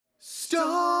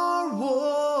Star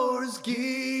Wars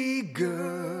Geek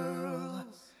Girls.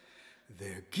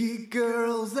 They're geek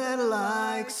girls that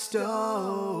like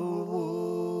Star Wars.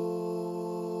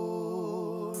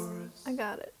 I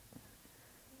got it.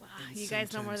 Wow, you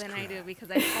guys know more than I do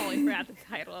because I totally forgot the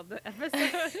title of the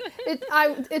episode.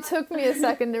 It took me a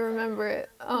second to remember it.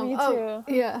 Me too.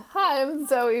 Yeah. Hi, I'm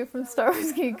Zoe from Star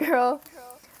Wars Geek Girl.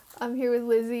 I'm here with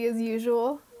Lizzie as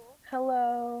usual.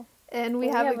 Hello. And we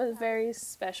have have a very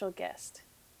special guest.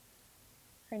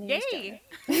 Her name is Jonah.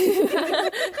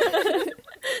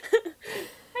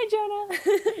 Hi, Jonah.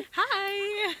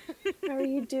 Hi. How are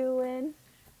you doing?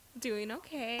 Doing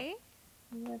okay.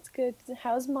 That's good.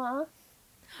 How's Ma?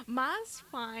 Ma's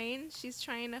fine. She's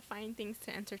trying to find things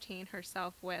to entertain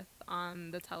herself with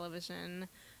on the television.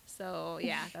 So,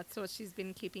 yeah, that's what she's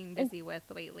been keeping busy with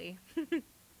lately.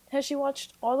 Has she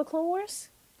watched all the Clone Wars?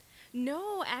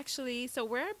 No, actually. So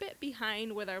we're a bit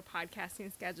behind with our podcasting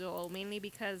schedule, mainly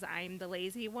because I'm the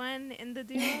lazy one in the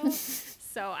duo.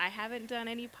 So I haven't done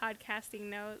any podcasting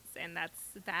notes, and that's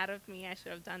bad of me. I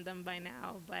should have done them by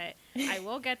now, but I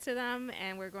will get to them,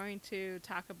 and we're going to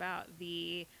talk about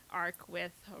the arc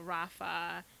with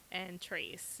Rafa and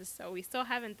Trace. So we still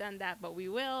haven't done that, but we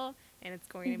will, and it's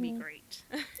going to be great.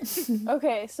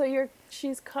 Okay, so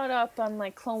she's caught up on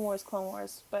like Clone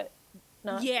Wars, but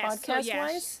not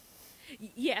podcast-wise?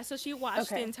 So she watched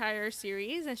the entire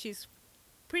series, and she's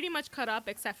pretty much caught up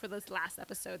except for this last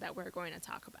episode that we're going to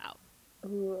talk about.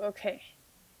 Ooh, okay.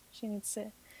 She needs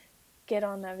to get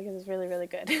on that because it's really, really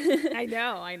good. I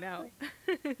know.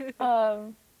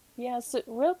 Yeah, so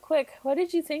real quick, what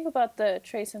did you think about the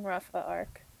Trace and Rafa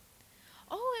arc?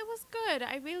 Oh, it was good.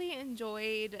 I really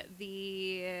enjoyed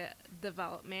the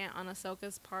development on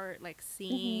Ahsoka's part, like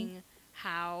seeing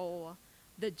how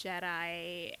the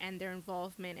Jedi and their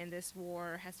involvement in this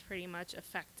war has pretty much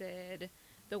affected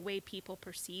the way people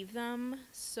perceive them.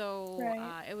 So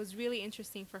it was really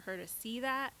interesting for her to see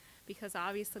that, because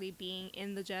obviously being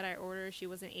in the Jedi Order, she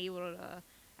wasn't able to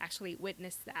actually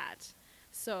witness that.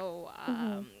 So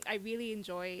I really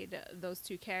enjoyed those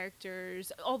two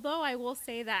characters. Although I will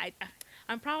say that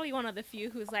I'm probably one of the few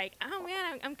who's like, oh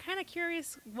man, I'm kind of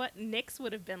curious what Nix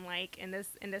would have been like in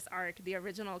this arc, the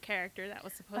original character that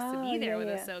was supposed to be there with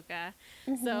Ahsoka.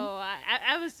 So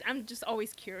I'm just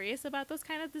always curious about those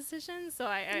kind of decisions. So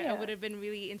I would have been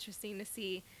really interesting to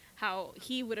see how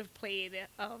he would have played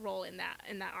a role in that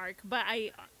arc. But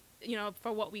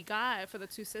for what we got for the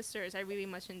two sisters, I really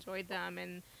much enjoyed them,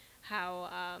 and how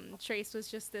Trace was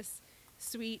just this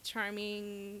sweet,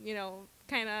 charming,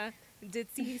 kind of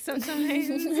ditzy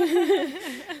sometimes.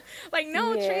 Like,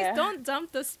 no, Trace, don't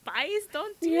dump the spice.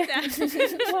 Don't do that.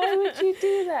 Why would you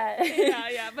do that?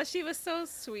 Yeah. But she was so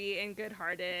sweet and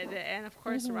good-hearted. And, of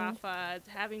course, Rafa,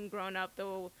 having grown up,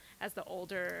 though, as the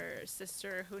older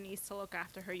sister who needs to look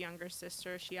after her younger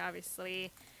sister, she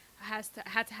obviously had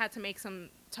to make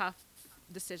some tough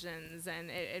decisions, and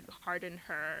it hardened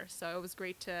her. So it was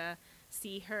great to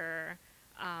see her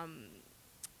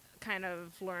kind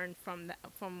of learn from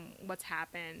what's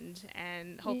happened,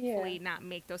 and hopefully not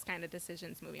make those kind of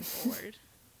decisions moving forward.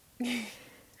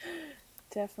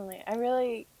 Definitely. I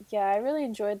really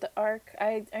enjoyed the arc.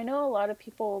 I know a lot of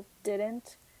people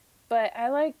didn't, but I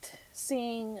liked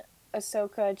seeing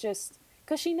Ahsoka just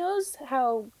because she knows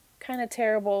how kind of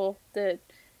terrible the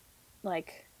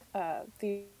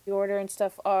Order and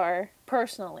stuff are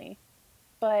personally,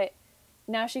 but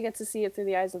now she gets to see it through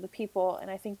the eyes of the people,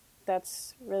 and I think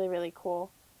that's really, really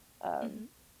cool.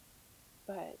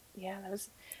 But yeah,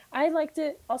 I liked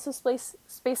it. Also, Space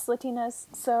Latinas.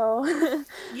 So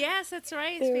yes, that's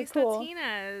right. Space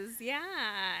Latinas. Yeah,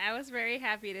 I was very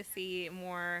happy to see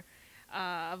more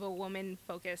of a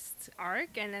woman-focused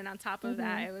arc, and then on top of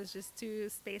that, it was just two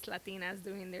Space Latinas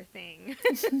doing their thing.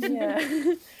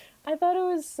 Yeah. I thought it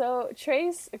was so...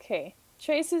 Trace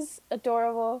is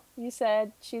adorable. You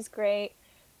said she's great.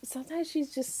 But sometimes she's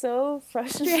just so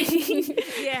frustrating.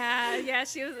 Yeah.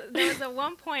 There was at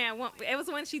one point, it was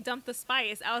when she dumped the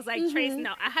spice. I was like, Trace,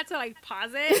 no. I had to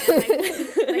pause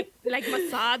it and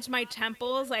massage my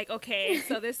temples. Like, okay,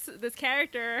 so this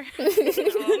character,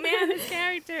 oh man, this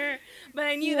character. But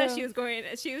I knew that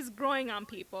she was growing on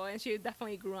people, and she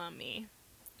definitely grew on me.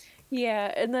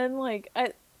 Yeah, and then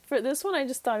for this one, I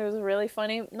just thought it was really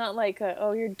funny. Not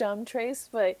oh, you're dumb, Trace,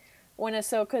 but when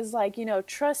Ahsoka's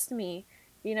trust me,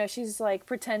 she's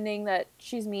pretending that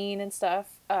she's mean and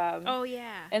stuff. Oh,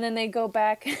 yeah. And then they go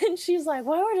back, and she's like,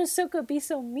 why would Ahsoka be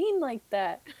so mean like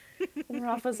that? And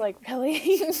Rafa's like,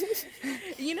 really?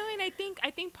 And I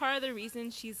think part of the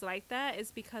reason she's like that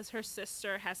is because her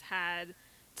sister has had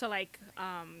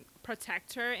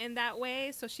protect her in that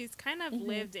way. So she's kind of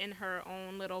lived in her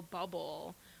own little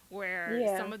bubble where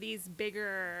Yeah. some of these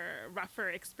bigger, rougher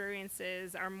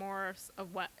experiences are more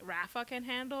of what Rafa can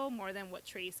handle more than what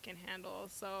Trace can handle.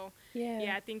 So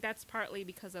Yeah. I think that's partly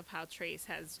because of how Trace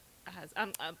has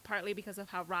partly because of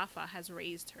how Rafa has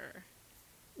raised her.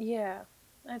 Yeah.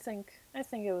 I think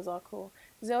it was all cool.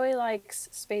 Zoe likes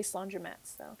space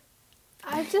laundromats though.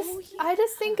 I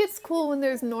just think it's cool when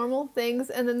there's normal things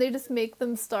and then they just make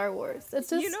them Star Wars. It's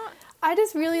just, You know, I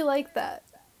just really like that.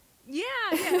 yeah,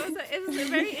 it was a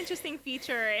very interesting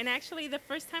feature. And actually, the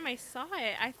first time I saw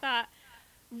it, I thought,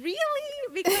 really?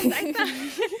 Because I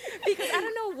thought, because I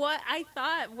don't know what I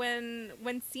thought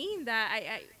when seeing that.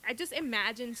 I just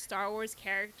imagined Star Wars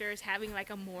characters having like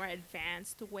a more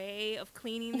advanced way of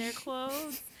cleaning their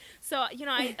clothes. So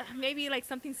I maybe like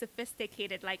something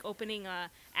sophisticated, like opening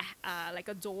like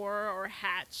a door or a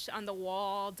hatch on the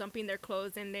wall, dumping their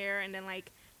clothes in there, and then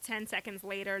like 10 seconds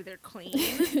later they're clean.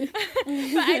 But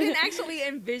I didn't actually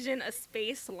envision a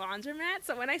space laundromat.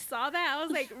 So when I saw that, I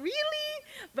was like, really?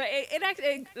 But it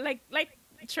actually, like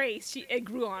Trace, it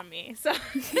grew on me. So, so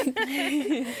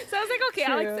I was like, okay,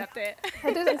 I'll True. accept it.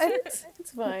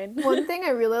 It's fine. One thing I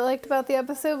really liked about the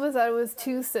episode was that it was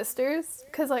two sisters.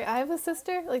 Because, like, I have a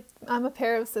sister. Like, I'm a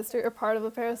part of a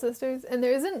pair of sisters. And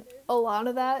there isn't a lot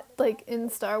of that, like, in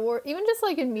Star Wars. Even just,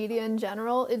 like, in media in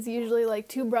general, it's usually, like,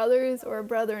 two brothers or a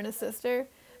brother and a sister.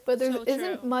 But there So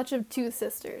isn't true. much of two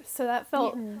sisters. So that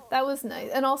that was nice.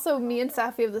 And also, me and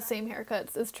Safi have the same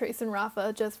haircuts as Trace and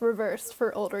Rafa, just reversed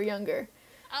for older, younger.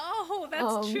 Oh,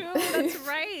 that's true. That's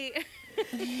right.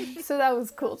 So that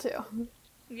was cool, too.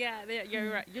 Yeah, you're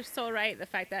right. You're so right. The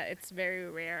fact that it's very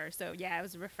rare. So yeah, it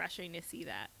was refreshing to see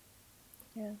that.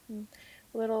 Yeah.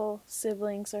 Little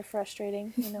siblings are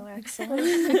frustrating, Axel.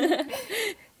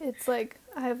 It's like,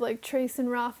 I have, like, Trace and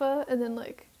Rafa, and then,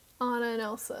 like, Anna and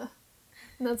Elsa.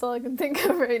 And that's all I can think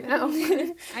of right now.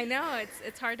 I know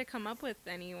it's hard to come up with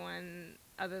anyone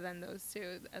other than those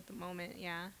two at the moment.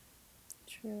 Yeah.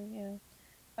 True, yeah.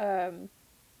 And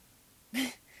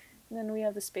then we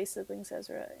have the space siblings,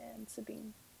 Ezra and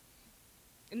Sabine.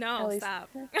 No, At least- stop.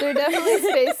 They're definitely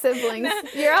space siblings.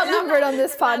 You're outnumbered on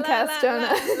this podcast,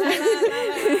 Jonah.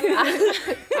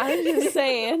 I'm just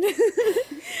saying.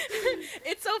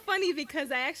 It's so funny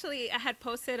because I had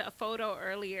posted a photo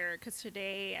earlier because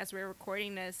today, as we're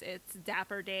recording this, it's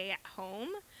Dapper Day at home.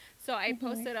 So I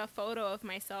posted a photo of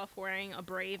myself wearing a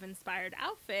Brave-inspired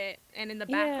outfit, and in the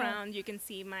background you can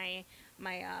see my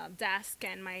desk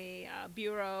and my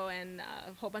bureau and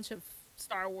a whole bunch of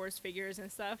Star Wars figures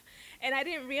and stuff. And I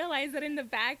didn't realize that in the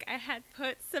back I had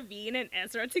put Sabine and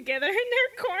Ezra together in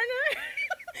their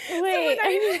corner. Wait,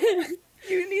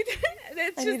 You need to,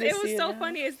 it's I just need to it was see it so now.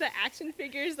 funny. It's the action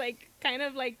figures like kind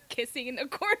of like kissing in the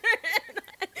corner.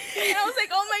 And I was like,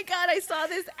 oh my god, I saw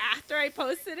this after I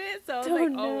posted it. So I was Oh, like,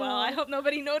 oh well, no. I hope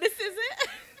nobody notices it.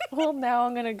 well, now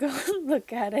I'm gonna go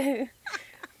look at it.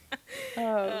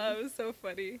 It was so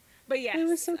funny. But yes, It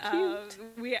was so cute.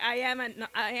 I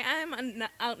am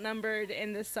outnumbered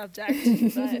in this subject,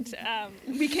 but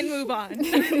we can move on.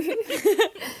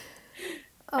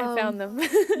 I found them.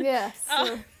 Yeah.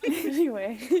 So,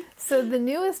 Anyway. so the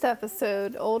newest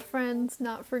episode, Old Friends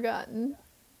Not Forgotten.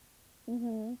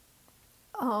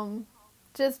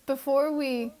 Just before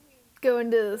we go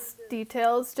into the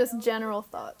details, just general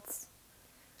thoughts.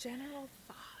 General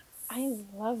thoughts. I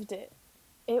loved it.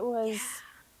 It was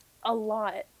a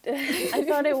lot. I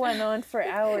thought it went on for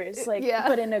hours,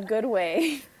 but in a good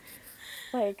way.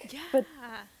 But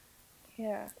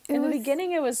yeah. In the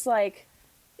beginning, it was like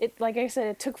I said,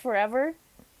 it took forever,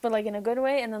 but like in a good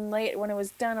way. And then late when it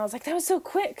was done, I was like, that was so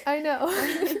quick. I know.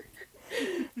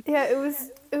 Yeah, it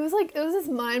was just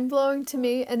mind blowing to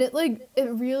me, and it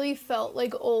really felt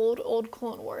like old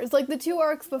Clone Wars. Like the two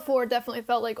arcs before definitely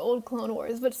felt like old Clone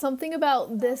Wars, but something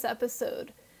about this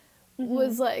episode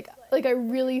was like I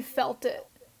really felt it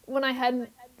when I hadn't,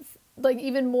 like,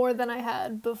 even more than I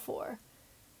had before,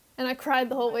 and I cried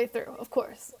the whole way through, of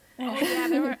course. Oh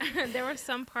yeah, there were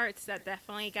some parts that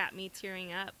definitely got me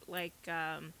tearing up, like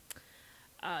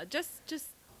just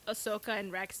Ahsoka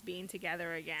and Rex being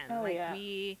together again. Oh, like yeah.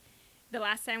 The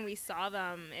last time we saw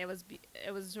them, it was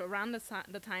around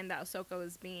the time that Ahsoka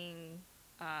was being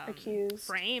Accused.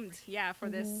 framed, for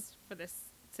this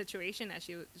situation that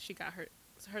she got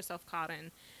herself caught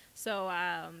in. So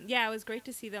it was great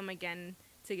to see them again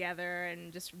together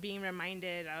and just being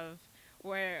reminded of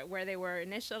where they were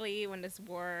initially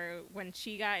when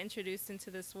she got introduced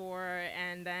into this war,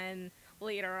 and then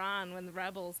later on when the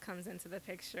rebels comes into the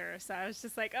picture. So I was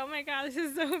just like, oh my god, this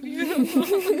is so beautiful.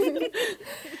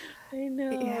 I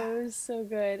know, Yeah. it was so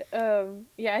good.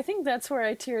 Yeah, I think that's where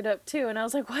I teared up too, and I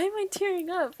was like, why am I tearing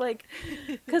up? Like,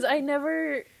 because I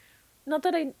never, not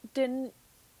that I didn't,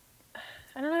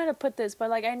 I don't know how to put this, but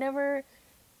like I never,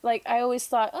 like I always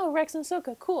thought, oh, Rex and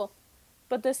Ahsoka, cool.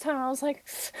 But this time I was like,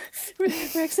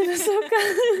 Rex and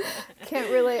Ahsoka.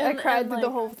 Can't relate. I And- cried and, through like-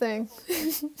 the whole thing.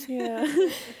 Yeah.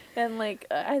 And like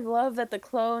I love that the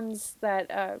clones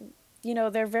that you know,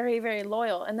 they're very, very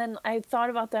loyal. And then I thought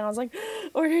about that and I was like,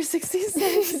 Order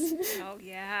 66. Oh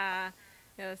yeah.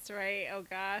 Yeah, that's right. Oh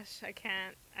gosh, I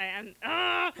can't. I am.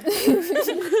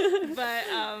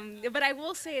 But I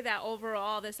will say that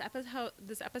overall, this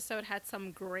episode had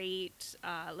some great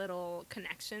little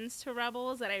connections to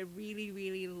Rebels that I really,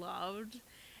 really loved.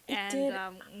 It And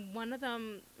did. one of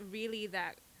them really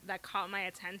that caught my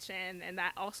attention and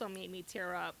that also made me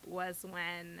tear up was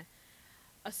when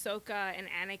Ahsoka and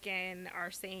Anakin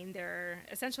are saying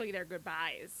essentially their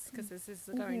goodbyes, because this is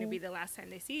going to be the last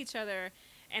time they see each other,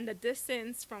 and the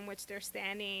distance from which they're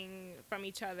standing from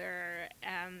each other,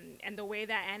 and the way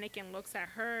that Anakin looks at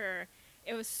her,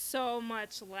 it was so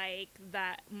much like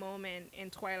that moment in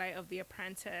Twilight of the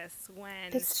Apprentice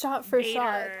when It's shot for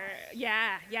shot.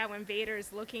 yeah, when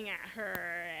Vader's looking at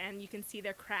her and you can see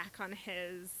the crack on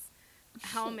his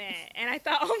helmet, and I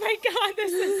thought, oh my god,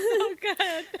 this is so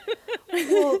good.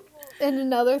 Well, and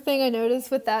another thing I noticed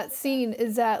with that scene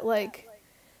is that, like,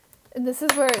 and this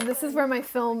is where my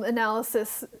film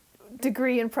analysis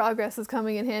degree in progress is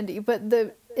coming in handy. But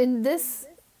in this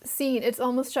scene, it's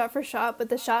almost shot for shot, but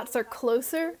the shots are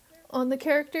closer on the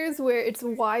characters, where it's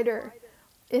wider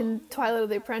in Twilight of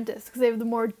the Apprentice, because they have the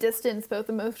more distance, both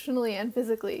emotionally and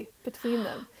physically, between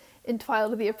them in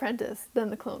Twilight of the Apprentice than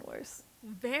the Clone Wars.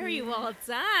 Very well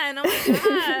done. Oh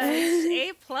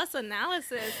my gosh. A+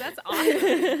 analysis. That's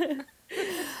awesome.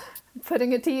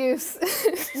 Putting it to use.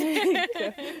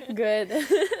 Good.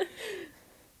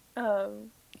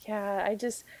 Yeah,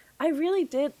 I really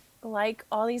did like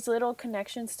all these little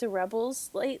connections to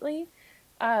Rebels lately.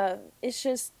 It's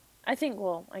just, I think,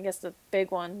 well, I guess the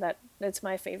big one that's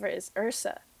my favorite is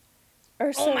Ursa.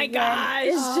 Ursa Oh my Wren gosh!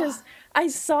 is just, I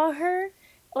saw her,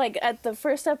 like, at the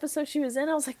first episode she was in,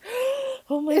 I was like,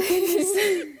 oh my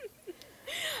goodness.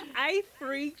 I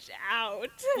freaked out.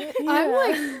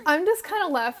 I'm just kind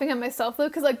of laughing at myself though,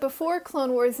 because like before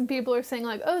Clone Wars and people are saying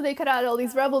like, oh, they could add all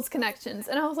these Rebels connections,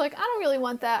 and I was like, I don't really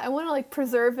want that. I want to like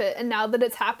preserve it, and now that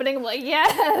it's happening, I'm like,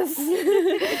 yes.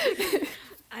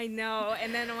 I know.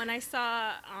 And then when I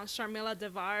saw Sharmila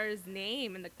Devar's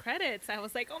name in the credits, I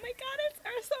was like, oh my god, it's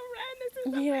Ursa Wren. This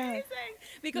is amazing.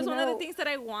 Because one of the things that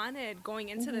I wanted going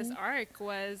into this arc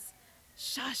was,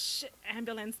 shush,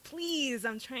 ambulance, please,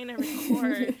 I'm trying to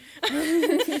record.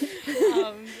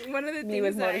 One of the Me things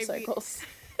with that motorcycles.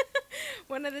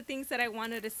 one of the things that I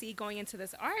wanted to see going into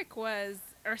this arc was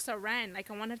Ursa Wren. Like,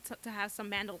 I wanted to have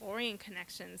some Mandalorian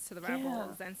connections to the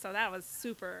Rebels, and so that was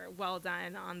super well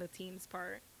done on the team's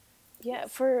part. Yeah,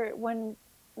 for when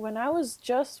we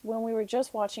were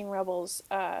just watching Rebels,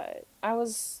 I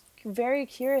was very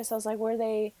curious. I was like, were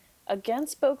they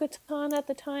against Bo-Katan at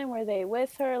the time? Were they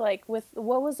with her? Like,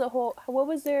 what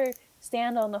was their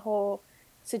stand on the whole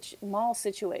Maul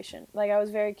situation? Like, I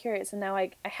was very curious, and now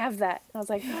I have that. I was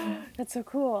like, oh, that's so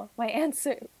cool. My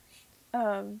answer.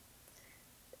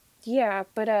 Yeah,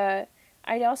 but I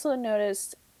also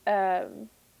noticed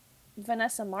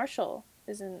Vanessa Marshall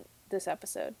is in this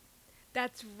episode.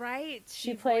 That's right.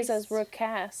 She plays as voiced- Rook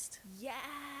Cast. Yes,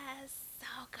 so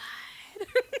good.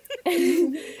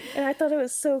 And I thought it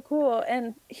was so cool.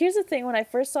 And here's the thing, when I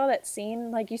first saw that scene,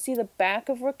 like, you see the back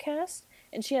of Rook Cast,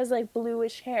 and she has like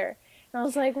bluish hair. And I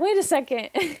was like, wait a second.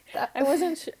 I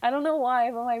wasn't I don't know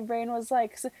why, but my brain was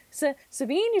like,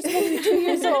 Sabine, you're supposed to be 2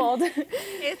 years old.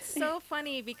 It's so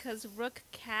funny because Rook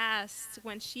Cast,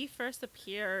 when she first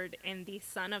appeared in the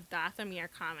Son of Dathomir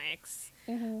comics,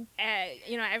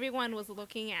 everyone was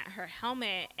looking at her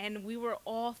helmet, and we were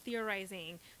all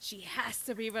theorizing she has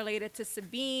to be related to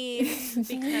Sabine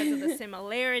because of the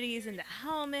similarities in the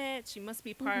helmet. She must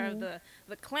be part of the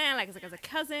clan, like as a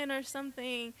cousin or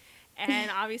something.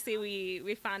 And obviously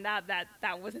we found out that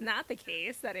that was not the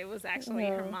case, that it was actually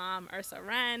her mom, Ursa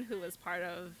Wren, who was part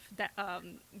of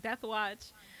Death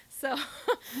Watch. So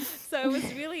it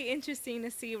was really interesting to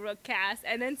see Rook Cast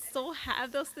and then still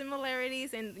have those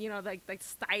similarities and, like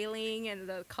styling and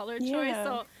the color choice.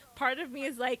 So part of me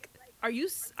is like, are you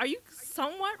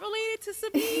somewhat related to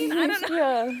Sabine? I don't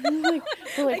know.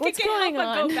 Yeah. Like what's I can't going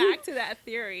help on? but go back to that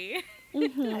theory.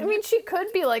 I mean, she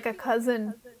could be like a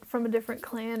cousin from a different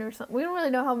clan or something. We don't really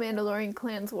know how Mandalorian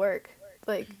clans work.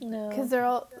 Like, No. because they're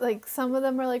all, like, some of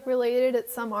them are, like, related and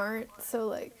some aren't. So,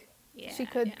 like, she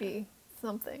could Yeah. be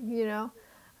something, you know?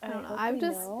 I don't know. hope I'm we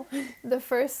just, know. the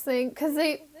first thing, because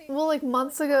like,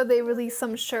 months ago, they released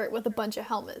some shirt with a bunch of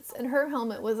helmets, and her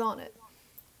helmet was on it.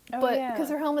 Oh, But yeah. because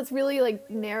her helmet's really, like,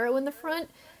 narrow in the front,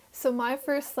 so my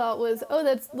first thought was, oh,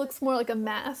 that looks more like a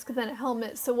mask than a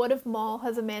helmet. So what if Maul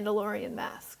has a Mandalorian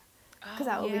mask? Because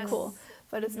that would be cool.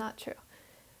 But it's not true.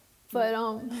 But I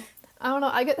don't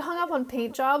know. I get hung up on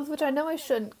paint jobs, which I know I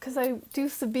shouldn't, because I do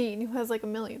Sabine, who has like a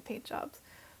million paint jobs.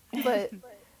 But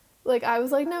like I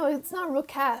was like, no, it's not a real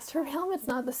cast. Her helmet's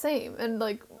not the same. And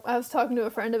like I was talking to a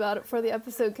friend about it before the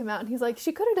episode came out, and he's like,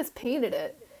 she could have just painted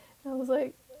it. And I was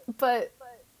like, but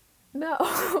no.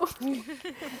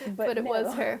 But it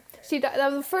was her. She died.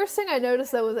 That was the first thing I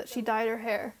noticed though, was that she dyed her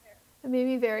hair. It made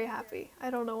me very happy. I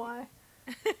don't know why,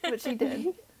 but she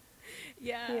did.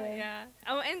 Yeah.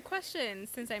 Oh, and question,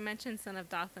 since I mentioned Son of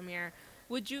Dathomir,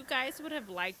 would you guys would have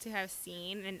liked to have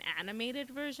seen an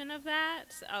animated version of that?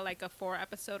 Like a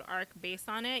 4-episode arc based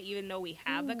on it, even though we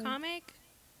have the comic?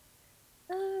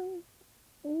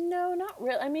 No, not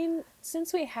really. I mean,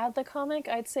 since we had the comic,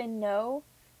 I'd say no.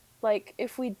 Like,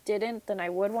 if we didn't, then I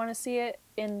would want to see it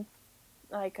in,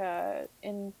 like,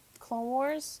 in Clone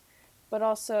Wars. But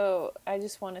also, I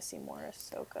just want to see more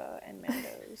Ahsoka and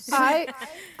Mando's.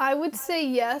 I would say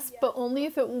yes, but only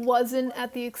if it wasn't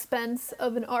at the expense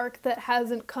of an arc that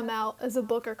hasn't come out as a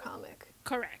book or comic.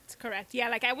 Correct. Yeah,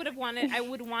 like I would want it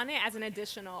as an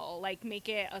additional, like make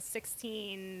it a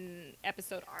 16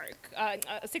 episode arc,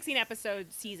 a 16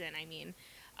 episode season, I mean.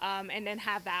 And then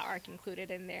have that arc included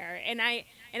in there. And I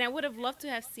would have loved to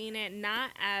have seen it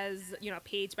not as,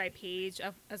 page by page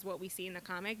as what we see in the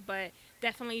comic, but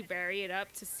definitely vary it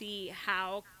up to see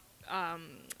how,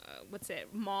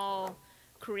 Maul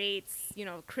creates,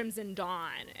 Crimson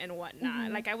Dawn and whatnot.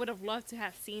 Mm-hmm. Like I would have loved to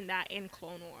have seen that in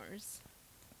Clone Wars.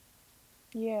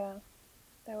 Yeah,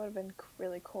 that would have been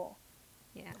really cool.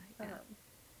 Yeah.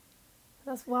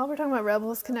 That's while we're talking about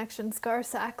Rebels connection, Scar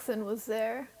Saxon was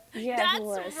there. Yeah, That's he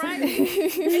was. right.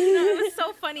 It was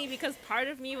so funny because part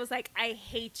of me was like, I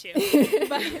hate you.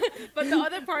 But the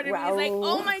other part of me is like,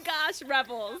 oh my gosh,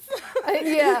 Rebels.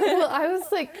 I was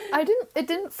like, it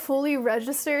didn't fully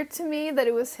register to me that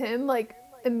it was him, like,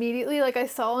 immediately. Like, I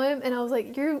saw him and I was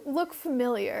like, you look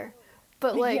familiar.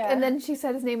 But, like, and then she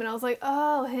said his name and I was like,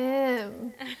 oh,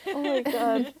 him. Oh my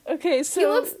god. Okay,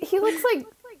 so... He looks like...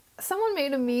 Someone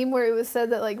made a meme where it was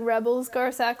said that, like, Rebels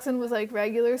Scar Saxon was, like,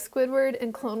 regular Squidward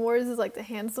and Clone Wars is, like, the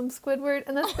handsome Squidward.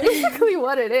 And that's basically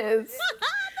what it is.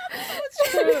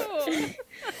 That's so true.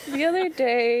 The other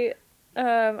day,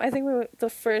 I think the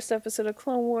first episode of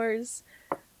Clone Wars,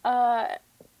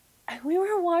 we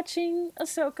were watching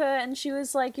Ahsoka and she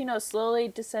was, like, slowly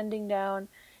descending down.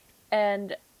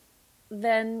 And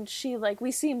then she, like,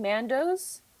 we see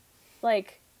Mandos,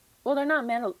 like, well, they're not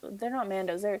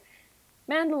Mandos, they're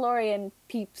Mandalorian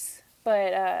peeps,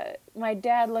 but my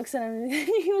dad looks at him and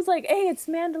he was like, hey, it's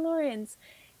Mandalorians.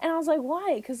 And I was like,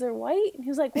 why? Because they're white? And he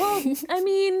was like, well, I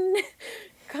mean,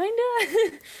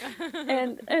 kinda.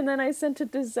 and then I sent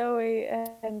it to Zoe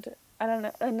and I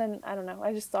don't know,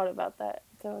 I just thought about that.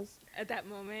 At that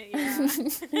moment, yeah.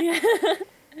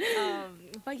 Yeah.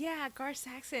 But yeah, Gar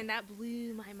Saxon, that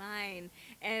blew my mind.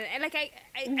 And like I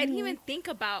didn't even think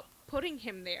about putting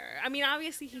him there. I mean,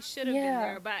 obviously he should have been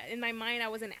there, but in my mind I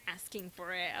wasn't asking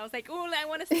for it. I was like, oh, I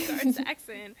want to see Gar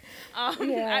Saxon.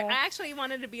 I actually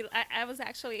wanted to be. I was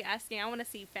actually asking. I want to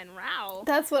see Fen Rao.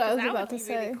 That's what I was about to say.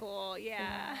 say. Really cool.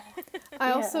 Yeah.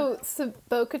 I also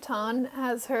Bo-Katan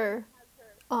has her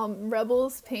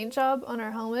Rebels paint job on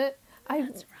her helmet.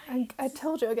 That's right. I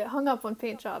told you I get hung up on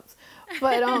paint jobs,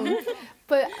 but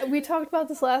but we talked about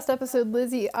this last episode,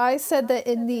 Lizzie. I said that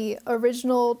in the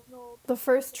original, the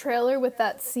first trailer with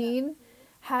that scene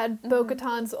had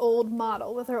Bo-Katan's old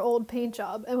model with her old paint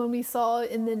job, and when we saw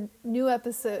in the new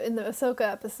episode, in the Ahsoka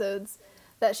episodes,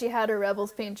 that she had her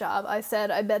Rebels paint job, I said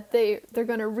I bet they're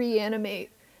gonna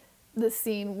reanimate the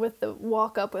scene with the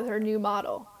walk up with her new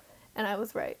model, and I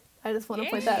was right. I just want to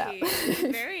point that out.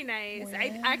 Very nice. Wow.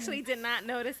 I actually did not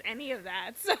notice any of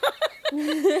that. So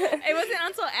it wasn't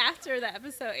until after the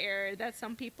episode aired that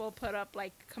some people put up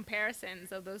like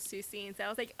comparisons of those two scenes. I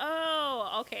was like,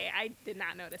 oh, okay, I did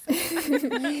not notice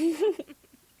it.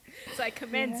 So I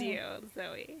commend you,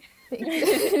 Zoe. Thank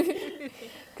you.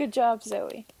 Good job,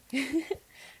 Zoe.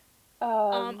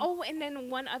 And then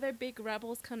one other big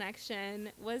Rebels connection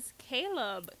was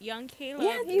Caleb, young Caleb.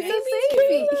 Yeah, he's a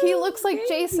baby. He looks like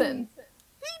Jason.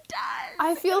 does.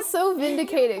 I feel so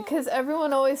vindicated because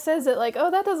everyone always says it like,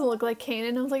 oh, that doesn't look like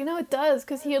Kanan. I was like, no, it does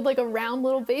because he had like a round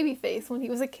little baby face when he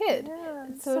was a kid. Yeah,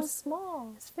 And it's so it's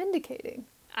small. vindicating.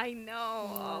 I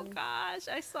know. Oh gosh,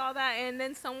 I saw that, and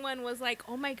then someone was like,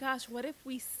 "Oh my gosh, what if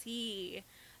we see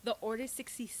the Order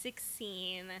 66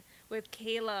 scene with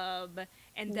Caleb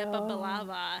and Depa No.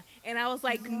 Balava?" And I was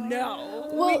like, "No,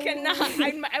 Well- we cannot.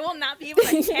 I will not be able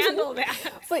to handle that."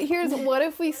 But here's what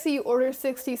if we see Order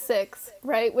 66,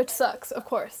 right? Which sucks, of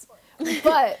course.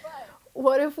 But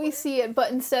what if we see it,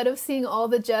 but instead of seeing all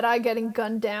the Jedi getting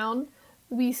gunned down,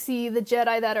 we see the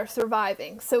Jedi that are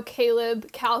surviving. So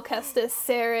Caleb, Cal Kestis,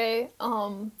 Sere,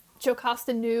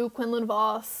 Jocasta Nu, Quinlan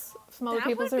Voss, some other That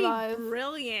people would survive. be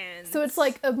brilliant. So it's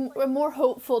like a more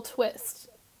hopeful twist,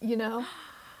 you know?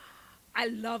 I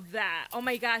love that. Oh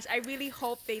my gosh, I really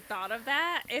hope they thought of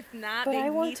that. If not, But they I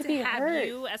want need to to be have hurt.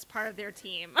 you as part of their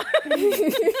team.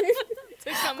 To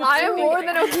come up I am with more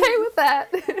anything. than okay with that.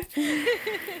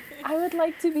 I would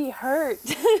like to be hurt.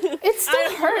 It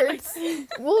still hurts.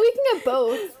 Well, we can get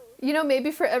both. You know,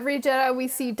 maybe for every Jedi we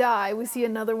see die, we see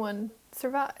another one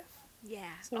survive. Yeah.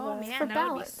 So Oh that's man, for that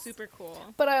balance. would be super cool.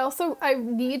 But I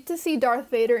need to see Darth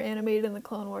Vader animated in the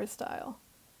Clone Wars style.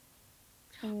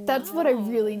 That's what I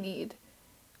really need.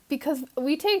 Because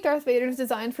we take Darth Vader's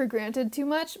design for granted too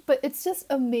much, but it's just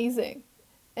amazing.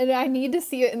 And I need to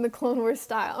see it in the Clone Wars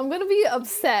style. I'm going to be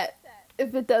upset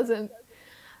if it doesn't.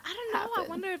 I don't know. I happen.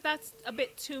 wonder if that's a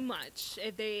bit too much.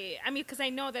 If they, I mean, because I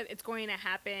know that it's going to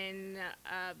happen,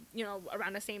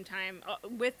 around the same time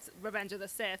with Revenge of the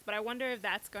Sith. But I wonder if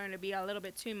that's going to be a little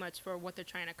bit too much for what they're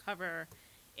trying to cover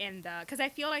in the. Because I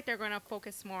feel like they're going to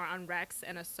focus more on Rex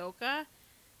and Ahsoka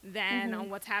than on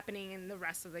what's happening in the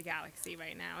rest of the galaxy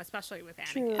right now, especially with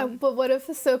Anakin. True. But what if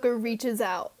Ahsoka reaches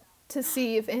out to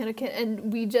see if Anakin,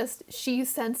 and she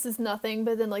senses nothing,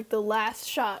 but then like the last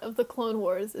shot of the Clone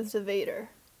Wars is to Vader.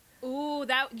 Ooh,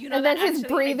 that And then that his actually, I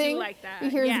do breathing, like that. you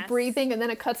hear his Yes. breathing, and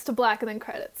then it cuts to black, and then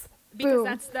credits. Because Boom.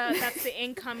 that's the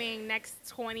incoming next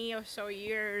 20 or so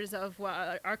years of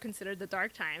what are considered the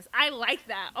dark times. I like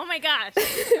that. Oh my gosh.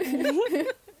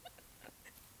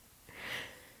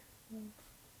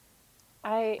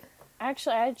 I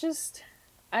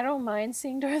don't mind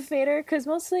seeing Darth Vader because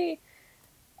mostly,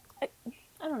 I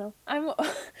don't know. I'm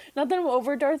not that I'm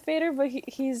over Darth Vader, but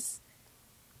he's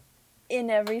in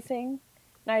everything.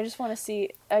 And I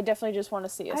definitely just want to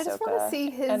see Ahsoka I just want to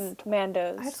see and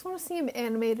Mando's. I just want to see him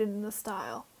animated in the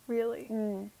style, really.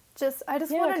 I just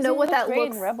Yeah, want to 'cause know he what looked that great in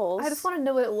looks. Rebels. I just want to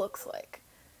know what it looks like.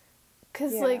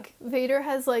 Cause Yeah. like Vader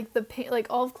has like the paint, like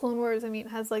all of Clone Wars. I mean,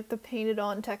 has like the painted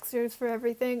on textures for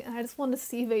everything, and I just want to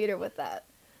see Vader with that.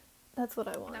 That's what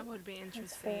I want. That would be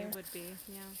interesting. fair. It would be,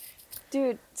 yeah.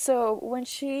 Dude, so when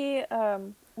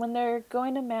they're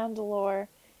going to Mandalore,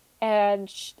 and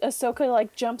Ahsoka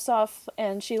like jumps off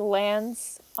and she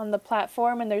lands on the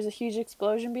platform, and there's a huge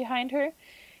explosion behind her.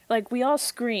 Like we all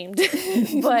screamed,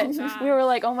 but we were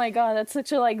like, "Oh my god, that's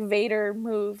such a like Vader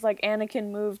move, like Anakin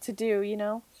move to do," you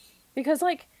know? Because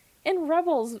like in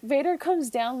Rebels, Vader comes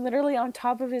down literally on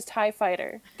top of his TIE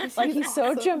fighter. Like he's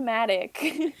so Awesome. dramatic.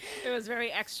 It was very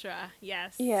extra,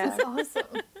 yes. Yeah. It's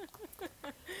awesome.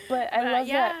 But I love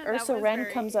yeah, that that Ursa was Wren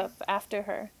very- comes up after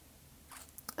her.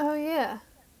 Oh yeah.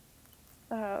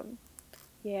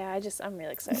 Yeah, I'm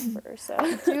really excited for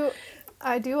Ursa.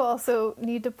 I do also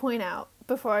need to point out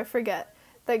before I forget,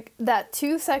 like that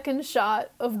 2-second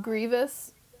shot of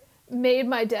Grievous made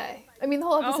my day. I mean, the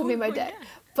whole episode made my day. yeah.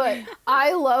 But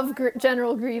I love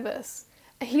General Grievous.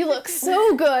 He looks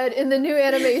so good in the new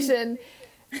animation.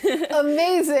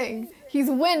 Amazing. He's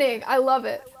winning. I love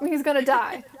it. I mean, he's gonna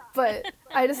die, but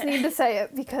I just need to say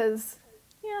it because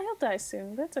Yeah, he'll die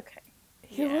soon. That's okay.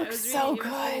 he Yeah, it looks was so really- it was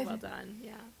really good. well done,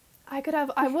 yeah.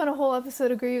 I want a whole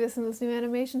episode of Grievous in this new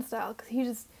animation style because he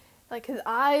just, like, his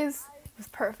eyes was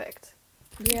perfect.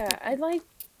 Yeah, I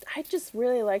just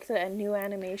really like the new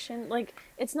animation. Like,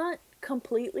 it's not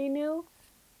completely new,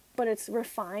 but it's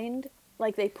refined.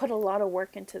 Like, they put a lot of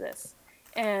work into this.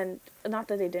 And not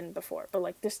that they didn't before, but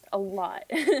like just a lot.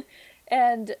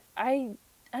 And I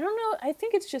don't know, I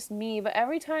think it's just me, but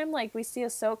every time like we see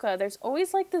Ahsoka, there's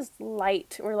always like this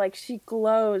light or like she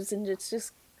glows, and it's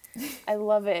just I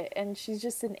love it, and she's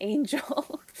just an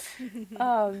angel.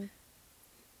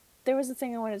 There was a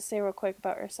thing I wanted to say real quick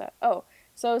about Ursa. Oh,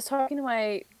 so I was talking to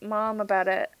my mom about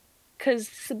it, because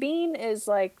Sabine is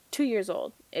like 2 years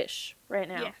old-ish right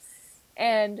now. Yes.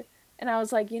 And I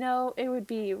was like, it would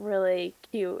be really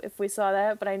cute if we saw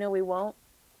that, but I know we won't,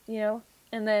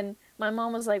 And then my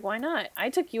mom was like, why not? I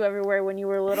took you everywhere when you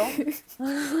were little.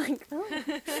 Like, oh,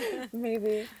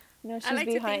 maybe. No, she's like to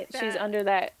think behind. She's that- under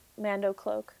that Mando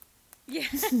cloak. Yeah.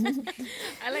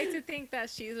 I like to think that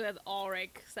she's with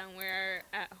Ulrich somewhere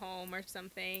at home or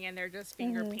something, and they're just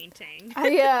finger painting. I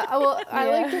like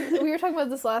Yeah. to, we were talking about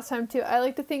this last time too. I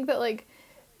like to think that like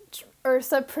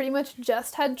Ursa pretty much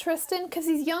just had Tristan because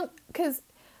he's young. Because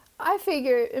I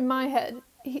figure in my head,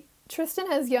 Tristan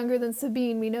has younger than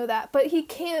Sabine. We know that, but he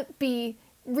can't be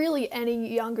really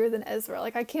any younger than Ezra.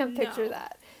 Like I can't picture No.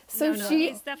 that. So No, she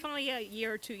he's definitely a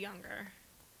year or two younger.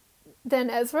 then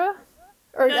Ezra,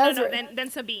 or No, Ezra. then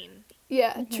Sabine.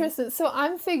 Yeah, Tristan. So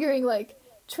I'm figuring like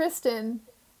Tristan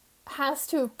has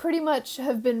to pretty much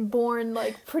have been born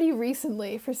like pretty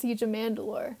recently for Siege of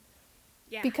Mandalore.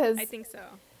 Yeah, Because- I think so.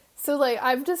 So like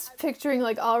I'm just picturing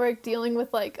like Ulrich dealing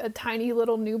with like a tiny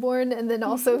little newborn, and then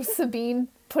also Sabine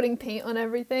putting paint on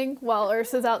everything while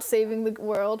Ursa's out saving the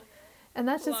world, and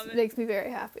that Love just it. makes me very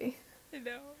happy. I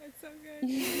know, it's so good.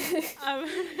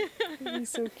 He's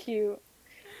so cute.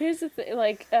 Here's the thing,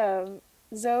 like,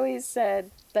 Zoe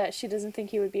said that she doesn't think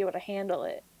he would be able to handle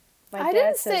it. My I dad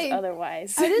didn't says say-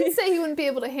 otherwise. I didn't say he wouldn't be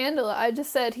able to handle it. I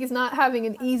just said he's not having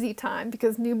an easy time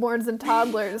because newborns and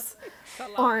toddlers It's a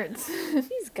lot. aren't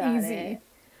He's got easy. it.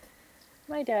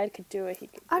 My dad could do it. He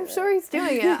could. Do I'm it. sure he's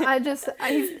doing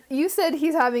it. You said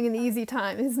he's having an easy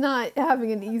time. He's not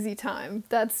having an easy time.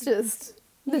 That's just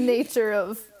the nature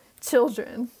of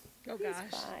children. Oh He's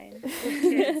gosh, fine.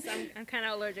 kids. I'm kind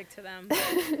of allergic to them.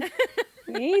 But,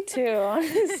 Me too,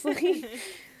 honestly.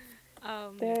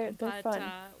 They're but fun.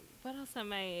 what else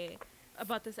am I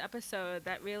about this episode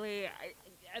that really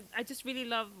I just really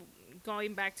love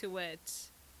going back to what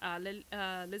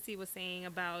Lizzie was saying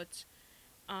about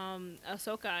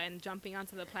Ahsoka and jumping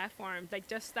onto the platform, like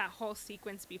just that whole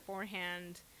sequence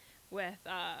beforehand with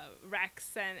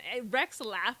Rex and Rex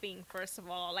laughing. First of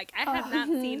all, like I have not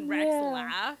seen Rex Yeah.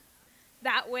 laugh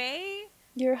that way.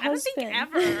 Your I don't husband. think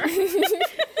ever.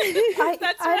 I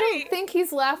That's I right. don't think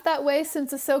he's laughed that way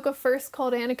since Ahsoka first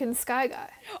called Anakin Sky Guy.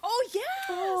 Oh yeah.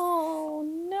 Oh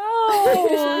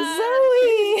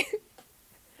no, Zoe!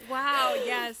 Wow.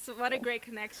 Yes. What a great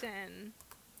connection.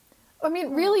 I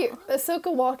mean, really,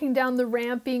 Ahsoka walking down the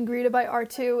ramp being greeted by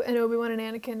R2 and Obi-Wan and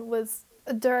Anakin was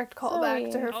a direct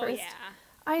callback to her Oh first. yeah.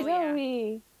 I Oh, yeah.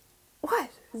 Zoe, What?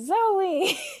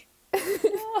 Zoe.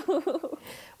 No.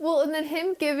 Well, and then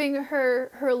him giving her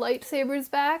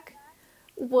lightsabers back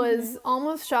was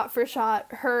almost shot for shot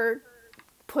her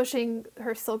pushing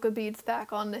her Silka beads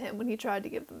back onto him when he tried to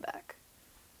give them back.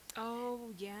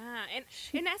 Oh yeah, and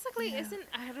basically isn't,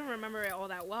 I don't remember it all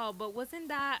that well, but wasn't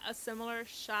that a similar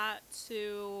shot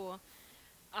to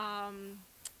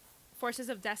Forces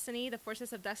of Destiny, the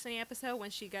Forces of Destiny episode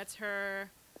when she gets her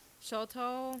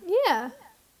Shoto? Yeah.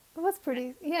 It was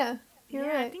pretty. Yeah. You're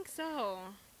yeah, right. I think so.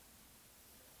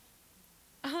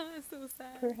 Oh, that's so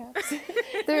sad. Perhaps.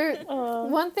 They're, Oh.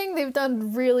 one thing they've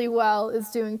done really well is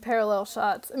doing parallel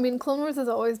shots. I mean, Clone Wars has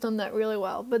always done that really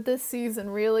well, but this season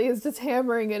really is just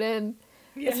hammering it in.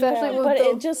 Especially Yeah, with but the,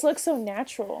 it just looks so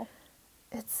natural.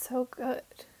 it's so good.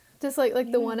 Just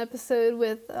like the one episode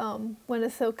with when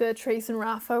Ahsoka, Trace, and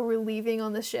Rafa were leaving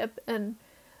on the ship, and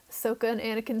Ahsoka and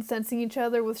Anakin sensing each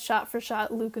other with shot for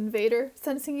shot Luke and Vader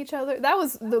sensing each other. That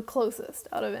was the closest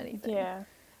out of anything. Yeah,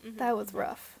 That was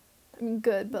rough. I mean,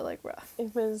 good, but like rough.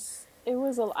 it was.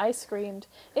 I screamed.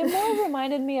 It more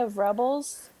reminded me of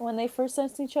Rebels when they first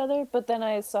sensed each other, but then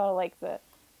I saw like the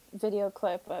video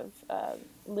clip of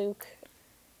Luke,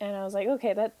 and I was like,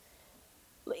 okay, that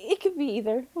it could be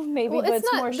either, maybe, Well, but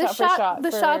it's more shot for shot.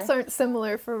 The for- shots aren't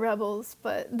similar for Rebels,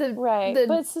 but the right, the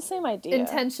but it's the same idea.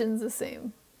 intention's the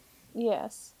same.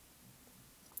 Yes.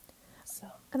 So,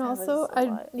 And that also, was a I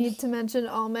lot. need to mention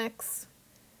Almec's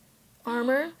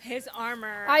armor. His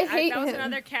armor. I hate that was him.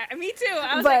 another cat. Me too.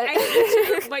 I was But- like, I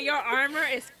hate you, but your armor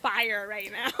is fire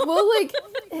right now. Well, like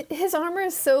his armor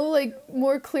is so like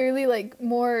more clearly like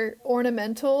more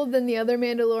ornamental than the other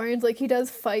Mandalorians. Like he does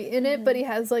fight in it, but he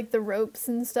has like the ropes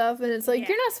and stuff, and it's like Yeah.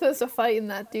 you're not supposed to fight in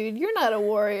that, dude. You're not a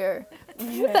warrior.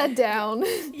 Put that down.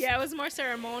 Yeah, it was more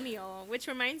ceremonial, which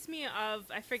reminds me of,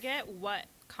 I forget what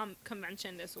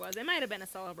convention this was. It might have been a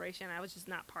celebration. I was just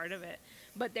not part of it.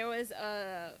 But there was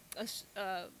a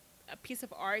piece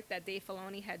of art that Dave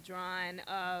Filoni had drawn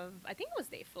of, I think it was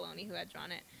Dave Filoni who had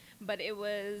drawn it, but it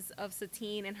was of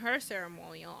Satine in her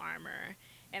ceremonial armor.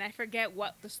 And I forget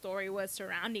what the story was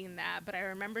surrounding that, but I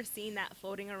remember seeing that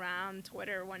floating around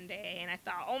Twitter one day, and I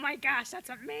thought, oh my gosh, that's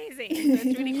amazing. So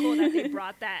it's really cool that they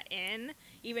brought that in.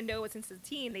 Even though it's in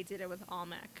Satine, they did it with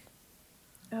Almec.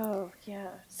 Oh, yeah.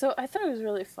 So I thought it was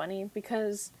really funny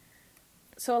because,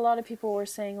 so a lot of people were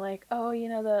saying like, oh, you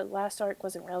know, the last arc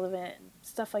wasn't relevant and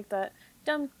stuff like that.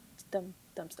 Dumb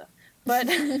stuff. But,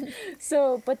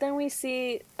 but then we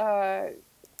see,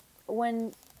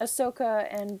 when Ahsoka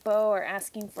and Bo are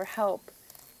asking for help,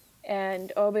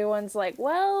 and Obi-Wan's like,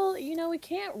 well, we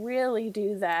can't really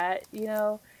do that,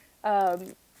 and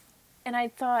I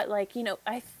thought, like,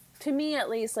 to me at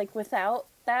least, like, without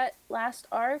that last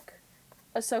arc,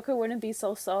 Ahsoka wouldn't be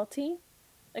so salty.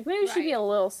 Like, maybe she'd be a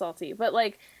little salty, but,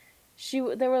 like,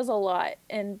 there was a lot,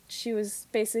 and she was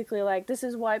basically like, this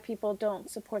is why people don't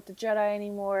support the Jedi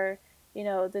anymore,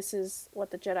 this is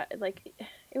what the Jedi, like,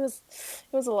 it was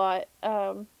a lot,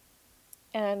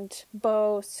 and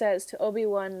Bo says to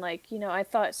Obi-Wan, like, I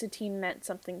thought Satine meant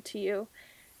something to you,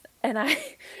 and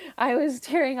I was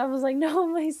tearing. I was like, no,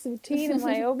 my Satine and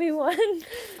my Obi-Wan.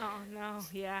 Oh, no,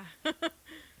 yeah.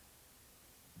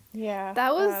 Yeah.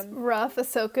 That was rough,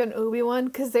 Ahsoka and Obi-Wan,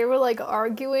 because they were, like,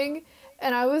 arguing,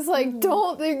 and I was like,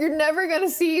 you're never gonna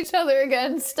see each other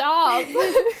again, stop.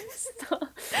 Stop.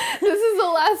 This is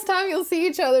the last time you'll see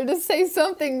each other, just say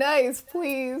something nice,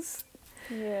 please.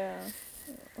 Yeah.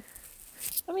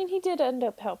 I mean, he did end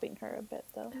up helping her a bit,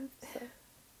 though, so.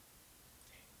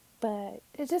 But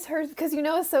it just hurts, because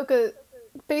Ahsoka,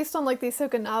 based on, like, the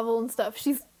Ahsoka novel and stuff,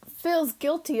 she feels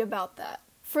guilty about that,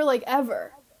 for, like,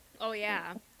 ever. Oh,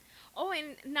 yeah. Oh,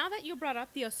 and now that you brought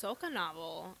up the Ahsoka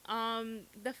novel,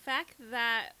 the fact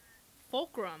that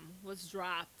Fulcrum was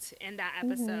dropped in that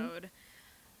episode,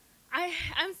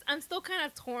 I'm still kind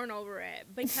of torn over it,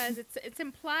 because it's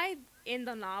implied in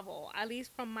the novel, at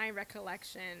least from my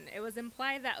recollection, it was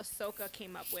implied that Ahsoka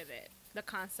came up with it, the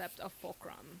concept of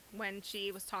Fulcrum, when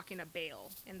she was talking to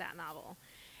Bail in that novel.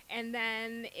 And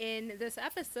then in this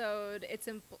episode, it's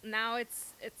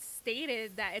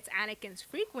stated that it's Anakin's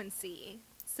frequency.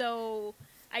 So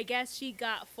I guess she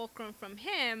got Fulcrum from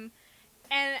him.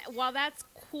 And while that's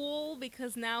cool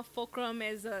because now Fulcrum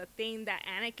is a thing that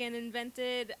Anakin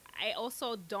invented, I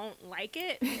also don't like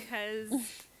it because,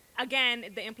 again,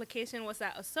 the implication was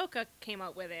that Ahsoka came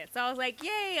up with it. So I was like,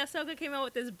 yay, Ahsoka came up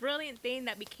with this brilliant thing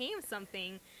that became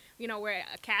something, where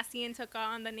Cassian took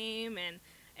on the name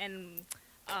and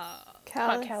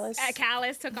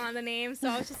Kallus took on the name. So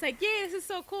I was just like, yay, this is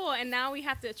so cool. And now we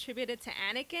have to attribute it to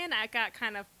Anakin. I got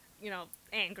kind of,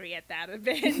 angry at that a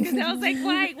bit because I was like,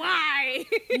 why? Why?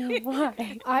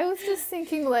 I was just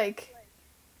thinking, like,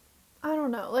 I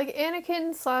don't know, like,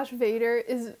 Anakin/Vader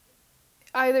is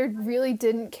either really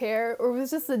didn't care or was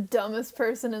just the dumbest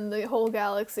person in the whole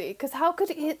galaxy. Because how could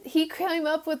he came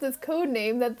up with this code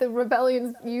name that the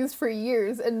rebellion used for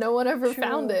years and no one ever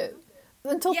found it?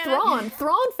 Until Thrawn.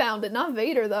 Thrawn found it, not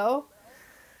Vader, though.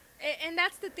 And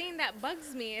that's the thing that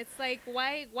bugs me. It's like,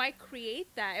 why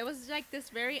create that? It was like this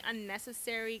very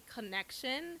unnecessary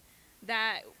connection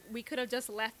that we could have just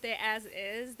left it as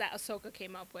is, that Ahsoka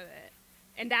came up with it.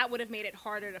 And that would have made it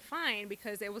harder to find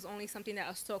because it was only something that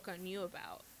Ahsoka knew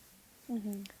about.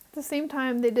 Mm-hmm. At the same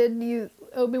time, they did use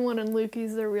Obi-Wan and Luke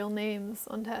use their real names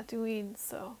on Tatooine,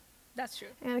 so... That's true.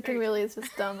 Anakin really is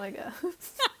just dumb, I guess.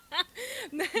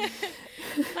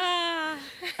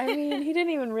 I mean, he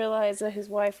didn't even realize that his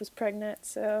wife was pregnant,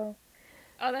 so...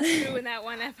 Oh, that's true in that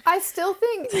one episode. I still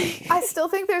think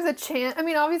there's a chance. I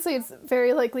mean, obviously it's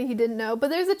very likely he didn't know, but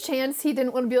there's a chance he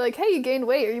didn't want to be like, hey, you gained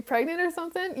weight. Are you pregnant or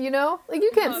something? Like,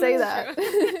 you can't say that.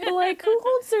 But, like, who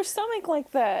holds their stomach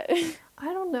like that? I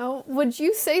don't know. Would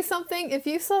you say something if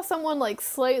you saw someone, like,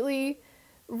 slightly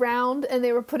round and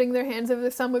they were putting their hands over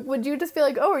their stomach? Would you just be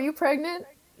like, oh, are you pregnant?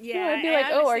 Yeah, I'd be like,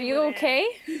 oh, are you okay?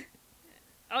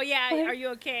 Oh, yeah, are you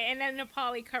okay? And then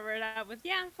Nepali covered up with,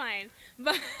 yeah, I'm fine.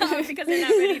 But because they're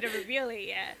not ready to reveal it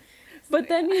yet. So,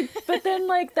 but then,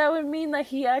 like, that would mean that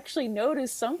he actually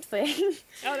noticed something.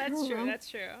 Oh, that's true, that's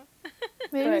true.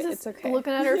 Maybe he's just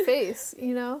looking at her face,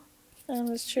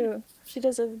 That's true. She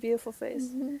does have a beautiful face.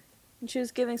 Mm-hmm. And she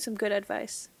was giving some good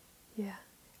advice. Yeah.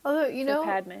 Although,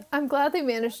 Padme. I'm glad they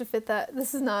managed to fit that.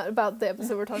 This is not about the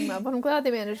episode we're talking about, but I'm glad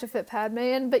they managed to fit Padme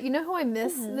in. But you know who I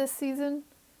miss this season?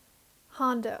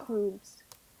 Hondo. Oops.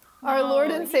 Our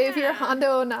Lord and Savior,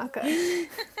 Hondo Ohnaka.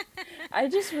 I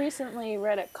just recently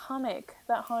read a comic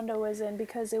that Hondo was in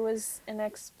because it was an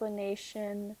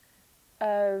explanation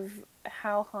of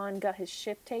how Han got his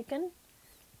ship taken.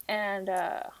 And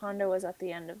Hondo was at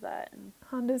the end of that. And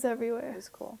Hondo's everywhere. It was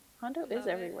cool. Hondo is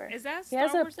everywhere. Is that He Star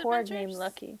has Wars a porg Adventures? named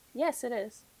Lucky. Yes, it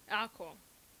is. Oh, cool.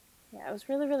 Yeah, it was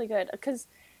really, really good. Because,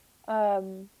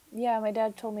 my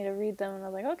dad told me to read them, and I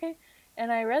was like, okay.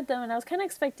 And I read them, and I was kind of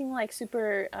expecting, like,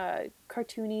 super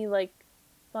cartoony,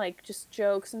 like just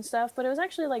jokes and stuff. But it was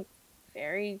actually, like,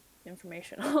 very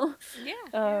informational.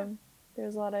 Yeah.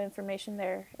 There's a lot of information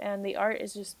there. And the art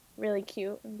is just really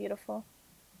cute and beautiful.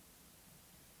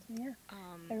 So, yeah.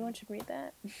 Everyone should read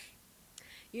that.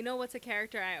 You know what's a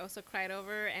character I also cried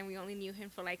over, and we only knew him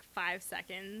for like 5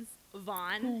 seconds?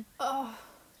 Vaughn. Oh,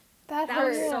 That That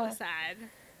was hurt. so Yeah. sad.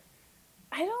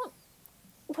 I don't.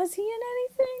 Was he in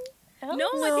anything else? No,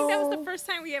 I think that was the No. first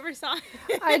time we ever saw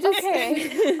him. I just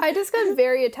Okay. I just got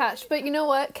very attached. But you know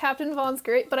what? Captain Vaughn's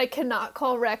great, but I cannot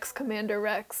call Rex Commander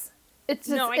Rex. It's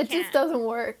just No, I it just can't. doesn't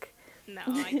work. No,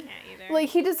 I can't either. Like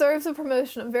he deserves a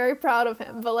promotion. I'm very proud of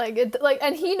him. But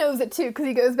and he knows it too because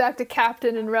he goes back to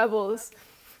Captain in Rebels.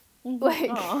 Like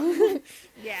Aw.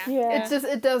 yeah. Yeah.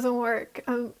 it doesn't work.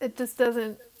 It just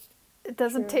doesn't. It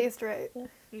doesn't True. taste right.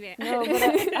 Yeah. No, but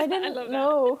I I didn't love that.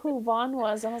 know who Vaughn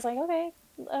was. I was like, okay.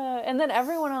 And then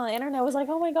everyone on the internet was like,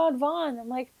 oh my god, Vaughn. I'm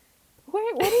like,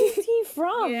 what is he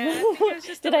from? Yeah, I think it was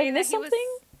just the Did way I that miss he was-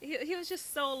 something? He was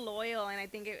just so loyal, and I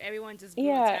think everyone just grew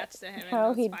Yeah, attached to him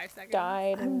how in those he 5 seconds.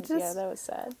 died. I'm And yeah, just- that was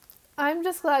sad. I'm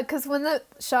just glad because when that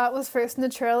shot was first in the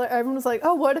trailer, everyone was like,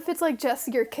 "Oh, what if it's like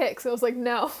Jesse or Kix?" I was like,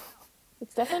 "No."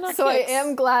 It's definitely not So Kix. I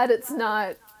am glad it's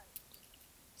not.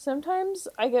 Sometimes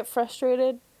I get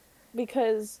frustrated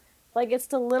because like it's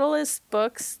the littlest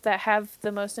books that have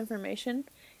the most information.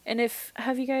 And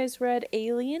have you guys read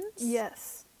Aliens?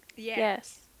 Yes. Yeah.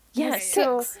 Yes. Yeah, Yes. yeah.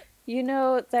 So Kix. you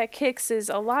know that Kix is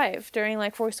alive during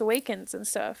like Force Awakens and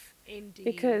stuff Indeed.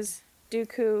 because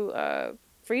Dooku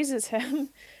freezes him.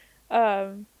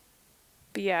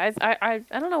 But yeah, I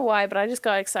don't know why, but I just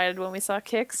got excited when we saw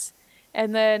Kix.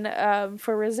 And then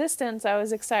for Resistance, I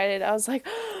was excited. I was like,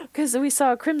 because we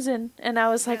saw Crimson, and I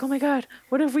was like, oh my god,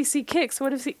 what if we see Kix?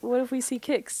 What if we see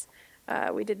Kix?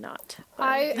 We did not. But-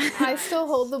 I still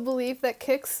hold the belief that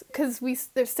Kix, because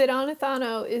their Sidon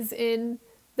Ithano is in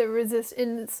the Rise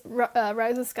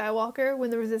of Skywalker when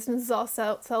the Resistance is all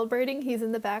celebrating. He's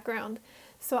in the background,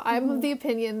 so I'm of the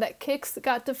opinion that Kix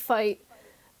got to fight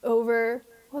over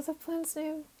what's the planet's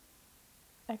name?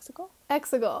 Exegol?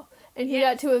 Exegol, and he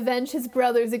Yes. got to avenge his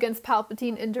brothers against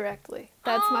Palpatine indirectly.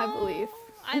 That's my belief.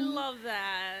 I love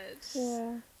that.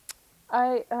 Yeah.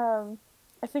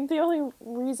 I think the only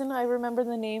reason I remember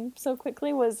the name so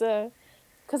quickly was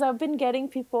because I've been getting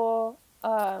people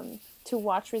to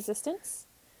watch Resistance.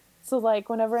 So like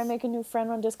whenever I make a new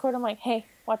friend on Discord, I'm like, hey,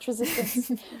 watch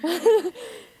Resistance.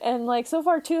 And like so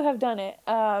far 2 have done it.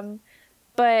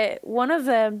 But one of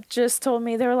them just told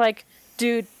me, they were like,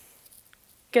 dude,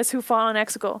 guess who fought on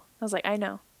Exegol? I was like, I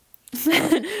know.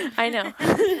 I know.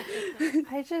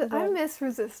 I miss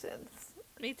Resistance.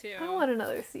 Me too. I want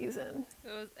another season.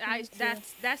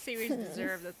 That series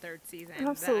deserved the 3rd season.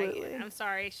 Absolutely. I'm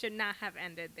sorry, it should not have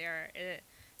ended there.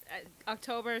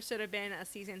 October should have been a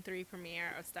season 3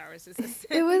 premiere of Star Wars Resistance.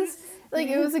 It was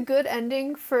it was a good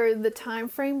ending for the time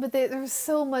frame, but there was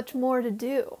so much more to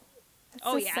do. It's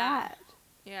Oh, so yeah. sad.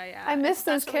 Yeah. I miss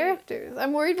those Especially- characters.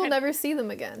 I'm worried we'll Kind- never see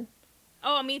them again.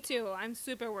 Oh, me too. I'm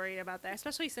super worried about that,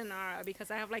 especially Sonara,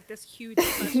 because I have like this huge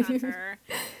crush on her,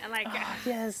 and like,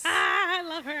 Yes. I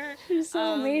love her. She's so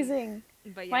Um, amazing.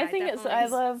 But yeah, My thing is,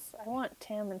 definitely I want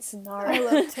Tam and Sonara I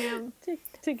love Tam.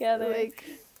 together. Like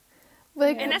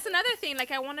And that's another thing.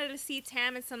 Like, I wanted to see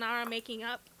Tam and Sonara making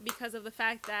up because of the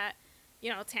fact that,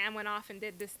 Tam went off and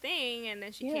did this thing, and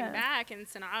then she Yeah. came back, and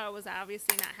Sonara was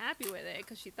obviously not happy with it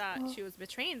because she thought she was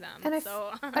betraying them. And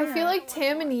So I feel like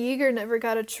Tam and Yeager never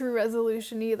got a true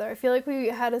resolution either. I feel like we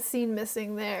had a scene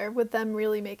missing there with them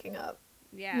really making up.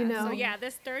 yeah. you know. So yeah,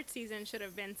 this 3rd season should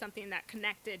have been something that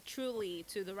connected truly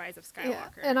to the Rise of Yeah,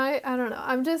 Skywalker. and I don't know.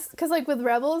 I'm just because like with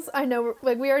Rebels, I know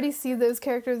like we already see those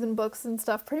characters in books and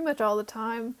stuff pretty much all the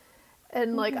time,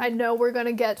 and like I know we're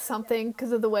gonna get something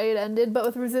because of the way it ended. But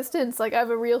with Resistance, like I have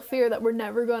a real fear that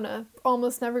we're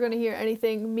almost never gonna hear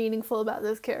anything meaningful about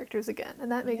those characters again, and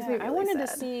that makes me really I wanted sad.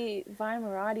 to see Vi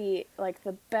Marati, like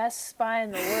the best spy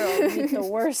in the world, meet the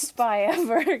worst spy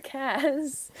ever,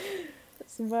 Kaz.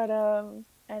 But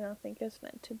I don't think it's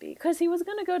meant to be because he was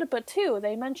gonna go to Batuu.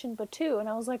 They mentioned Batuu, and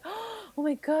I was like, oh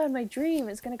my god, my dream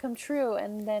is gonna come true,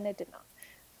 and then it did not.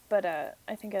 But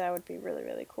I think that would be really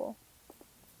really cool.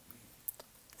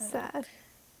 Sad.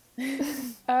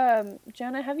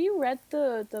 Jonah, have you read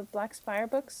the Black Spire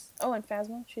books? Oh, and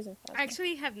Phasma. She's in Phasma. I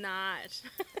actually have not.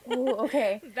 Ooh,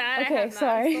 okay. That Okay, I have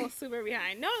sorry. not. I'm still super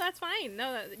behind. No, that's fine.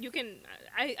 No, you can.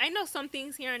 I know some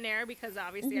things here and there because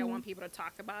obviously I want people to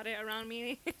talk about it around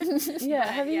me. Yeah.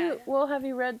 But, Have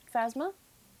you read Phasma?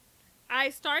 I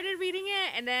started reading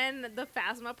it and then the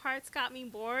Phasma parts got me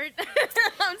bored.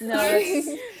 I'm No, sorry.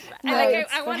 that's- And like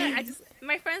it's I want to.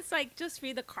 My friends like just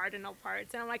read the cardinal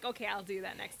parts, and I'm like, okay, I'll do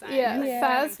that next time. Yeah, Like, Yeah. I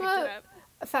haven't picked it Phasma.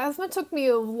 up. Phasma took me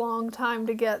a long time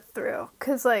to get through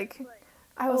because like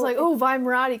I was Oh, like, it- oh, Vi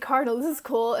Marati Cardinal, this is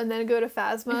cool, and then go to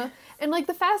Phasma, and like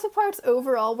the Phasma parts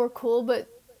overall were cool, but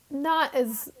not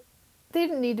as they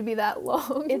didn't need to be that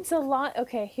long. It's a lot.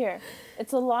 Okay, here.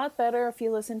 It's a lot better if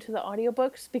you listen to the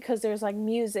audiobooks because there's like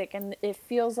music and it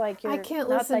feels like you're I can't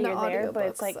not listen that to you're there, but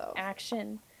it's audiobooks, like though.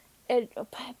 action.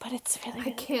 But it's really I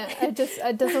really can't.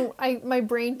 It doesn't. My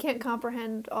brain can't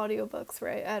comprehend audiobooks,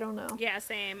 right? I don't know. Yeah,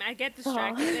 same. I get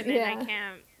distracted and then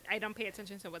Yeah. I don't pay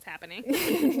attention to what's happening.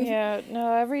 Yeah,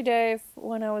 no, every day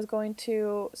when I was going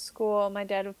to school, my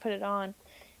dad would put it on,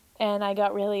 and I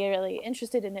got really, really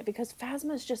interested in it because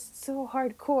Phasma is just so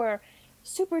hardcore,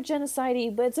 super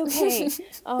genocide-y, but it's okay.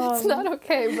 It's not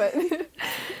okay, but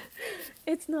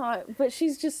It's not, but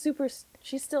she's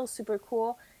still super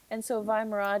cool, and so Vi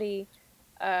Marati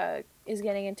is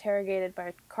getting interrogated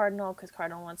by Cardinal because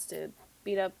Cardinal wants to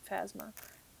beat up Phasma.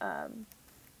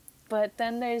 But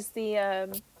then there's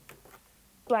the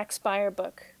Black Spire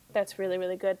book that's really,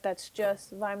 really good. That's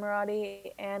just Vi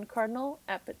Marati and Cardinal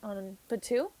on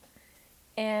Batu.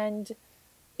 And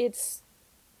it's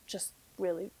just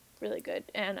really, really good.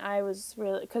 And I was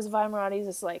really... Because Vi Marati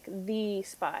is like the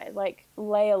spy. Like,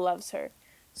 Leia loves her.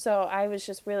 So I was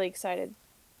just really excited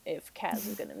if Kaz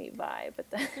was going to meet Vi. But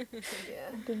then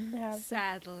yeah. didn't have...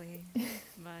 Sadly.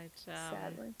 But,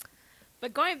 Sadly.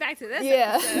 But going back to this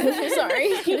Yeah. episode.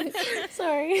 Sorry.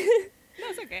 Sorry.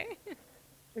 That's okay.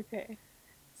 Okay.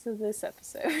 So this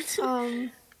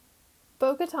episode.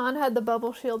 Bo-Katan had the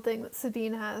bubble shield thing that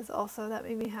Sabine has. Also, that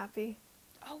made me happy.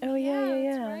 Oh, yeah.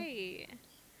 That's right.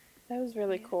 That was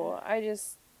really cool.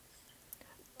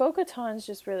 Bo-Katan's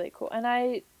just really cool. And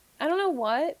I don't know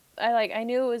what. I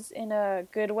knew it was in a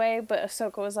good way, but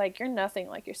Ahsoka was like, "You're nothing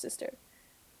like your sister."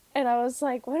 And I was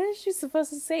like, what is she supposed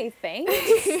to say? Thanks?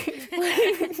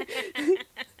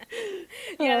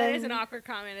 Yeah, that is an awkward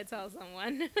comment to tell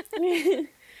someone.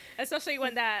 Especially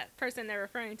when that person they're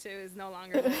referring to is no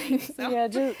longer living. So. Yeah,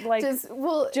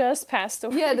 just passed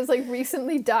away. Yeah, just like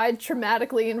recently died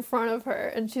traumatically in front of her,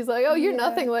 and she's like, "Oh, you're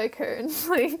nothing like her," and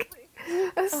like,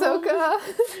 Ahsoka.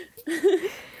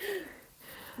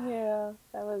 Yeah,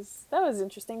 that was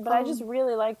interesting. But I just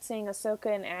really liked seeing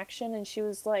Ahsoka in action, and she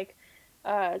was like,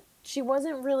 she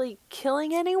wasn't really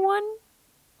killing anyone.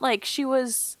 Like she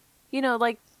was,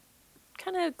 like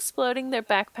kind of exploding their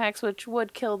backpacks, which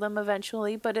would kill them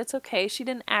eventually, but it's okay. She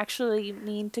didn't actually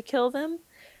mean to kill them.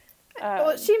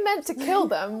 Well, she meant to kill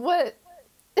them. What?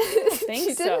 Think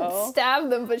she didn't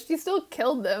stab them, but she still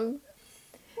killed them.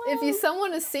 Well, if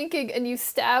someone is sinking and you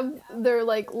stab their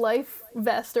like life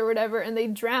vest or whatever and they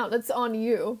drown, that's on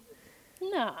you.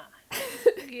 Nah.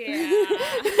 Yeah.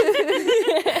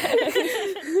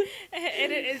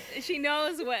 She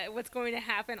knows what's going to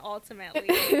happen ultimately.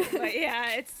 But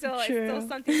yeah, it's still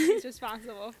something she's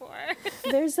responsible for.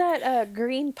 There's that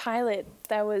green pilot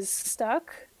that was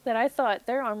stuck that I thought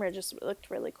their armor just looked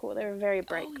really cool. They were very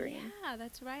bright green. Yeah,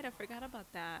 that's right. I forgot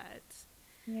about that.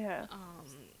 Yeah.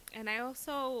 And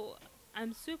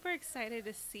I'm super excited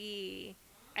to see,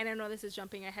 and I know this is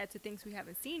jumping ahead to things we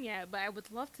haven't seen yet, but I would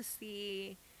love to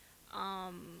see,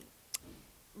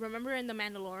 remember in The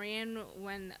Mandalorian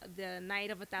when the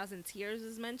Night of a Thousand Tears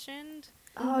is mentioned?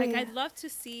 Oh, like, yeah. I'd love to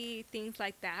see things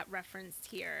like that referenced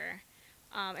here,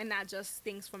 and not just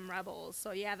things from Rebels.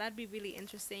 So yeah, that'd be really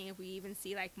interesting if we even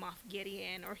see like Moff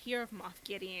Gideon or hear of Moff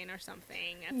Gideon or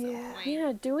something at some point.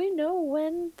 Yeah, do we know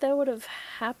when that would have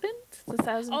happened? The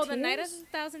Thousand Tears? The Night of the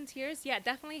Thousand Tears? Yeah, it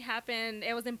definitely happened.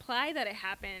 It was implied that it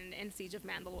happened in Siege of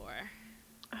Mandalore.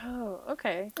 Oh,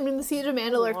 okay. I mean, the Siege of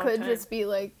Mandalore long could time. just be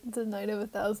like the Night of a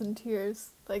Thousand Tears.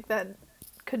 Like that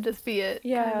could just be it.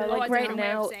 Yeah, kinda. like a right different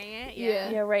way of now. saying it? Yeah.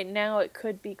 Yeah, right now it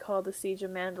could be called the Siege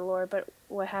of Mandalore, but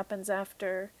what happens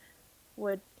after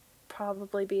would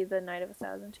probably be the Night of a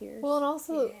Thousand Tears. Well, and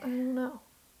also, I don't know.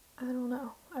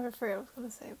 I forgot what I was going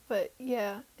to say. But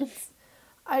yeah,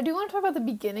 I do want to talk about the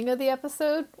beginning of the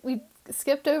episode. We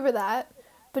skipped over that,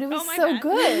 but it was so bad.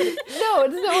 good. No,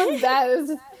 it's no one's bad. It was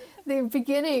just, the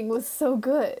beginning was so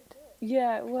good.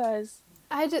 Yeah, it was.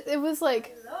 It was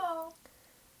like,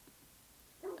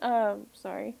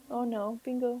 Sorry. Oh no,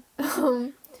 bingo.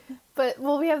 but,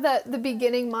 we have the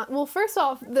beginning, well, first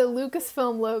off, the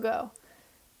Lucasfilm logo.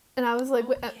 And I was like,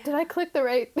 did I click the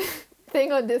right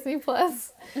thing on Disney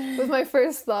Plus? Was my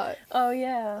first thought. Oh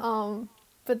yeah.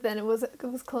 But then it was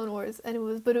Clone Wars, and it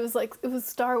was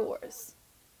Star Wars.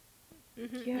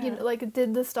 Mm-hmm. Yeah. You know, like it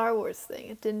did the Star Wars thing.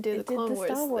 It didn't do the Clone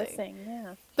Wars Star Wars thing. thing.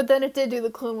 Yeah. But then it did do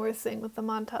the Clone Wars thing with the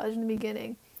montage in the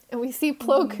beginning. And we see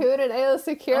Plo Koon and Aayla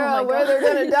Secura Oh my where God. they're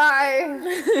gonna die.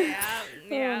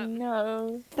 Yeah. Oh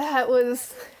no.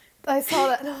 I saw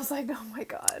that and I was like, oh my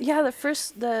God. Yeah, I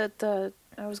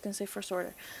was gonna say First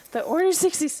Order. The Order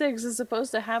 66 is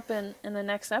supposed to happen in the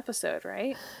next episode,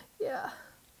 right? Yeah.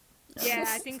 Yeah,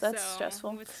 I think That's so.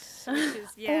 stressful. Which is,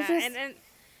 yeah, just- and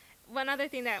one other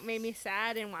thing that made me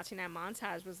sad in watching that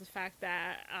montage was the fact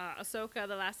that Ahsoka,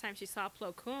 the last time she saw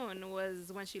Plo Koon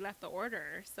was when she left the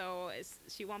Order, so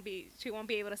she won't be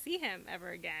able to see him ever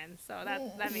again. So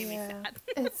that made me sad.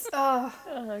 It's Oh,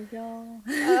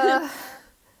 y'all.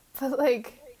 but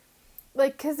like,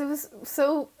 cause it was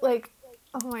so like,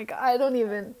 oh my god, I don't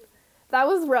even. That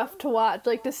was rough to watch.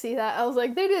 Like to see that, I was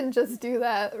like, they didn't just do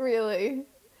that, really.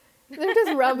 They're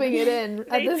just rubbing it in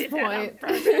at this point.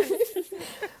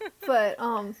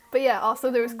 But yeah.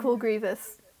 Also, there was Cool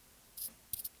Grievous.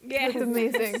 Yeah, It's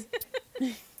amazing.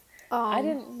 I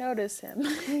didn't notice him.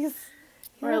 He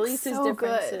Or at looks least his so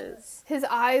good. differences. His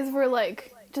eyes were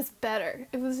like just better.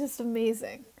 It was just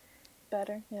amazing.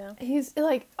 Better, yeah. He's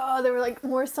like, oh, they were like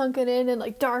more sunken in and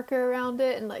like darker around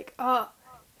it, and like, oh,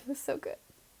 it was so good.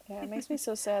 Yeah, it makes me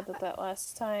so sad that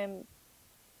last time,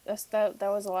 that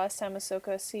was the last time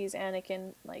Ahsoka sees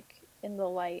Anakin like in the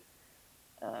light.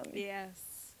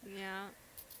 yes, yeah.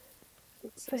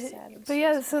 It's so sad. But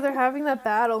yeah, so they're having that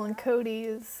battle, and Cody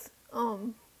is,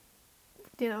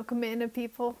 commanding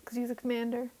people because he's a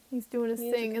commander. He's doing his He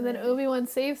is a thing, and then commander. Obi-Wan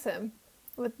saves him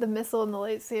with the missile and the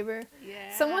lightsaber.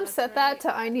 Yeah, Someone that's set right. that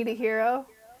to "I Need a Hero."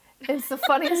 It's the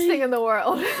funniest thing in the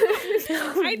world.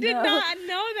 I did not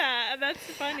know that. That's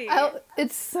funny.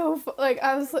 It's so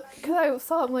I was because I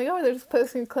saw them like, oh, they're just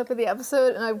posting a clip of the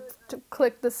episode, and I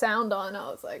clicked the sound on. I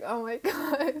was like, oh my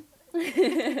god.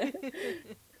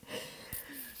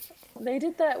 They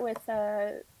did that with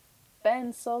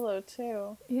Ben Solo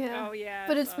too. Yeah. Oh yeah.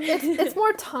 But it's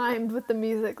more timed with the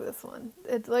music. This one,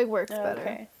 it like works better.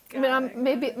 Okay. I mean,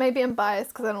 maybe I'm biased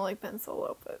because I don't like Ben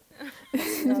Solo, but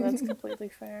No, that's completely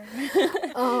fair.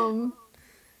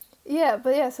 yeah,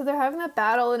 but yeah, so they're having that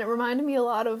battle, and it reminded me a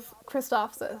lot of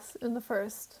Christophsis in the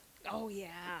first. Oh yeah.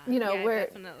 Yeah, where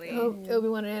definitely.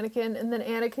 Obi-Wan and Anakin, and then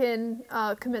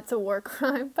Anakin commits a war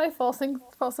crime by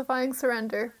falsifying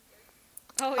surrender.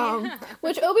 Oh yeah.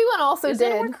 Which Obi-Wan also Is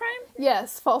did. that a war crime?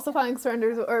 Yes, falsifying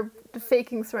surrenders or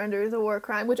faking surrender is a war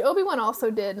crime, which Obi-Wan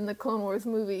also did in the Clone Wars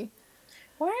movie.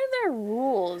 Why are there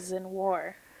rules in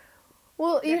war?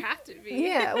 Well, There have to be.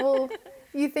 yeah, well,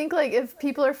 you think like if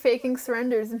people are faking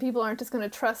surrenders, and people aren't just going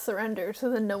to trust surrender, so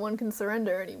then no one can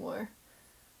surrender anymore.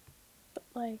 But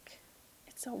like,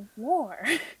 it's a war.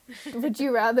 Would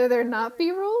you rather there not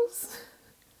be rules?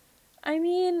 I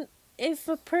mean, if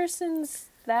a person's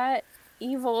that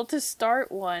evil to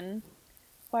start one,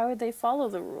 why would they follow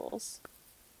the rules?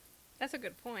 That's a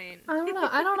good point. I don't know.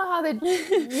 I don't know how they,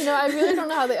 I really don't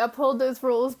know how they uphold those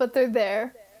rules, but they're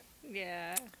there.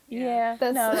 Yeah. Yeah.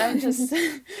 That's- No, I'm just.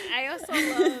 I also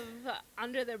love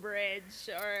Under the Bridge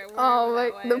or Oh,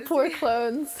 wherever like that the was. poor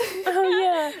clones.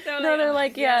 Oh yeah. They're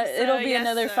like, yeah, yes, it'll be yes,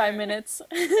 another sir. 5 minutes.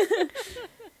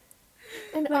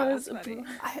 And That was funny.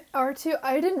 R2,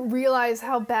 I didn't realize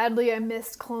how badly I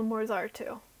missed Clone Wars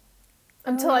R2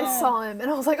 until I saw him, and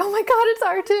I was like, oh my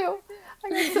god, it's R2! I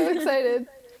got so excited.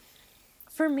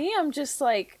 For me, I'm just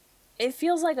like, it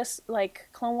feels like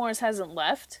Clone Wars hasn't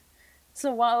left.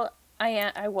 So while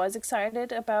I was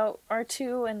excited about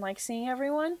R2 and like seeing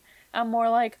everyone, I'm more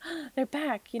like, they're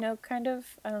back, kind of.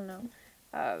 I don't know.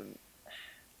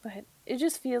 But it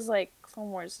just feels like Clone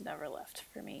Wars never left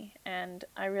for me, and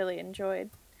I really enjoyed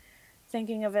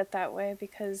thinking of it that way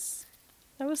because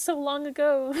that was so long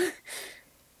ago.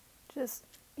 Just,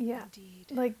 yeah. Indeed.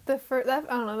 Like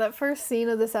that first scene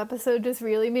of this episode just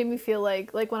really made me feel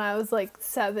like when I was like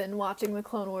 7 watching the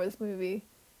Clone Wars movie.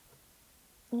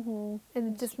 Mm-hmm.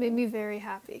 And it just made me very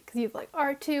happy because you have like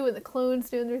R2 and the clones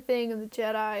doing their thing, and the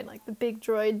Jedi and like the big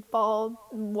droid ball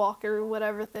and walker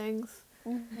whatever things.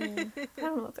 Mm-hmm. I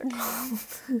don't know what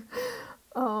they're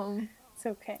called. It's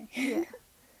okay. Yeah.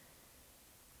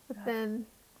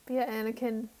 But yeah,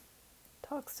 Anakin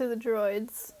talks to the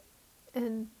droids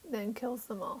and then kills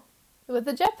them all with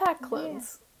the jetpack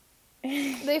clones.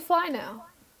 They fly now.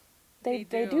 They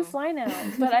They do do. fly now.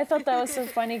 But I thought that was so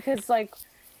funny because, like,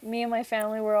 me and my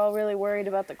family were all really worried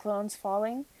about the clones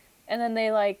falling. And then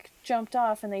they, like, jumped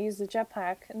off and they used the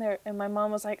jetpack. And my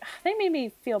mom was like, they made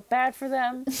me feel bad for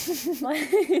them. Like,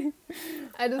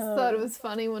 I just thought it was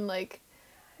funny when, like,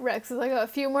 Rex is like, oh, a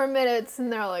few more minutes, and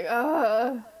they're all like,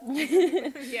 Yeah.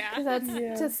 That's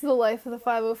Yeah. just the life of the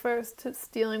 501st,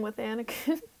 just dealing with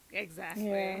Anakin. Exactly.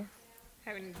 Yeah.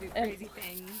 Having to do And- crazy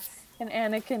things. and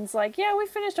Anakin's like, yeah, we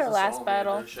finished our last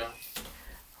battle.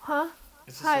 Huh?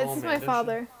 Hi, this is my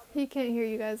father. He can't hear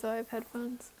you guys, though. I have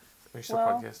headphones. Are you still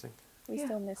Well, podcasting? We Yeah.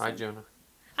 still miss Hi, him. Jonah.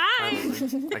 Hi. I can't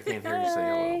hear you say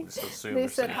hello. Hi. Just assume They you're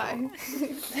said saying hi.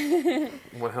 hello.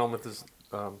 What helmet does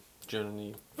Jonah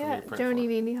need for me Yeah, to print Joni for?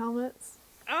 Needy helmets.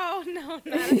 Oh no, not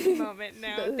at the moment.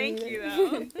 No, Doesn't thank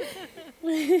even- you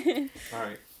though. All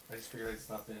right. I just figured I'd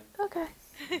stop in. Okay.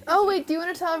 Oh wait, do you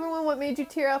want to tell everyone what made you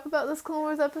tear up about this Clone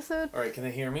Wars episode? All right, can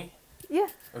they hear me? Yeah.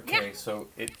 Okay, Yeah. so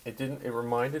it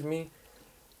reminded me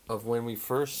of when we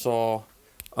first saw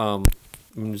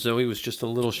when Zoe was just a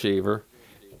little shaver,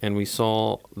 and we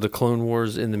saw the Clone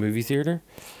Wars in the movie theater.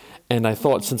 And I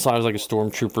thought, since I was like a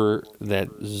stormtrooper, that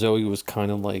Zoe was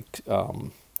kind of like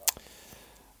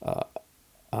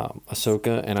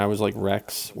Ahsoka, and I was like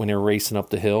Rex when they were racing up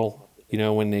the hill. You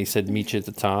know, when they said meet you at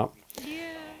the top.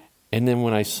 Yeah. And then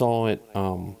when I saw it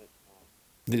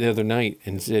the other night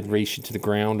and said race you to the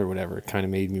ground or whatever, it kind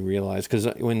of made me realize, because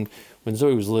when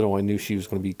Zoe was little, I knew she was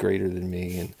going to be greater than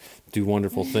me and do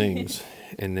wonderful things.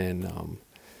 And then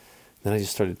I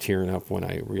just started tearing up when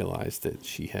I realized that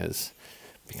she has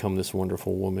become this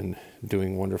wonderful woman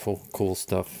doing wonderful, cool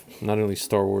stuff. Not only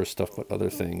Star Wars stuff, but other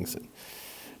things.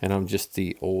 And I'm just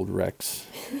the old Rex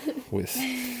with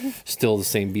still the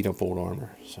same beat up old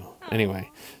armor. So anyway,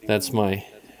 that's my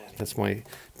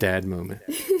dad moment.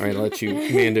 All right, I'll let you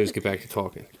Mandos get back to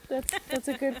talking. That's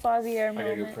a good Fozzie Air I gotta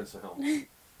go moment. Prince of Helm. I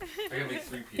gotta make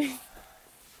 3 people.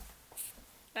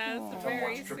 That's Aw. a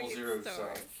very Watch Triple sweet Zero's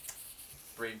story.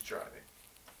 brave driving.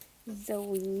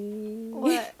 Zoe.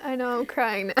 What? I know I'm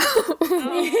crying now.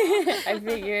 I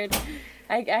figured.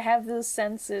 I have those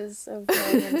senses of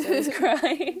knowing when Zoe's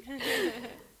crying.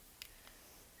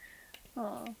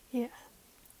 Aw. Yeah.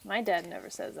 My dad never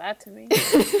says that to me.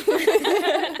 It's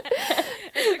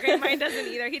okay. Mine doesn't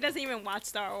either. He doesn't even watch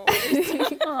Star Wars.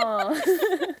 Aw.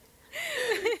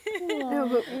 No,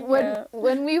 but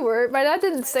when we were, my dad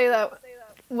didn't say that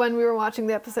when we were watching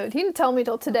the episode. He didn't tell me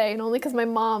till today, and only because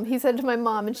he said to my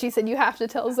mom, and she said, "You have to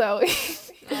tell Zoe."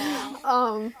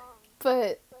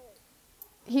 But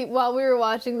while we were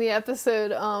watching the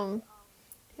episode, I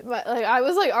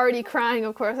was like already crying.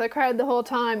 Of course, I cried the whole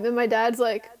time, and my dad's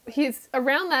like, he's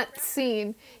around that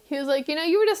scene. He was like,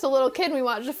 you were just a little kid when we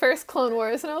watched the first Clone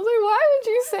Wars, and I was like, why would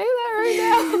you say that right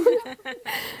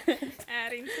now?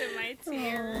 Adding to my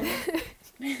tears.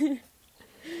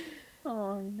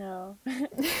 Oh no.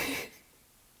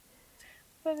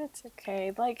 But it's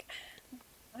okay. Like,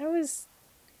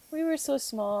 we were so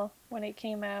small when it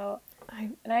came out.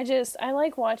 And I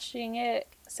like watching it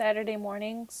Saturday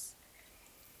mornings.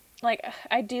 Like,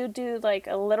 I do like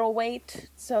a little wait,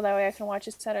 so that way I can watch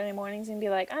it Saturday mornings and be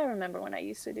like, I remember when I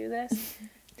used to do this.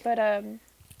 But,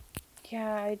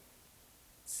 yeah,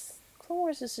 Clone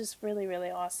Wars is just really, really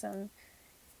awesome.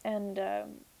 And,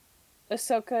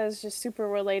 Ahsoka is just super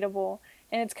relatable.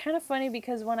 And it's kind of funny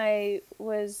because when I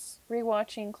was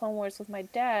rewatching Clone Wars with my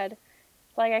dad,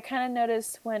 like, I kind of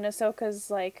noticed when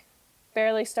Ahsoka's, like,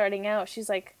 barely starting out, she's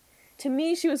like, to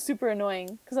me, she was super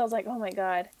annoying. Because I was like, oh my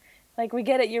god. Like, we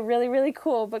get it, you're really, really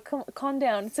cool, but calm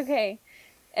down, it's okay.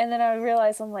 And then I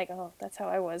realized, I'm like, oh, that's how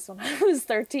I was when I was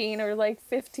 13 or, like,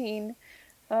 15.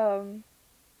 But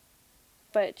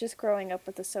just growing up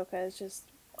with Ahsoka is just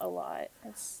a lot.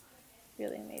 It's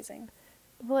really amazing.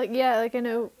 Like, yeah, like, I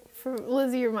know, for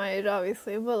Lizzie, you're my age,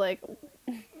 obviously, but, like,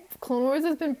 Clone Wars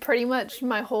has been pretty much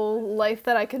my whole life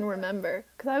that I can remember.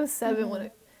 Because I was 7 when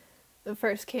it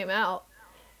first came out.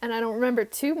 And I don't remember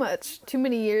too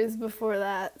many years before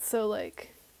that, so,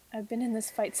 like... I've been in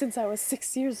this fight since I was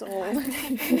 6 years old. I'm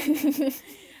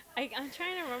trying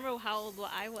to remember how old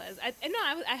I was. I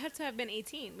had to have been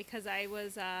 18 because I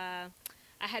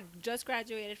had just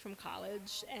graduated from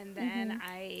college, and then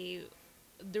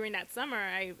during that summer,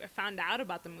 I found out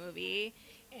about the movie,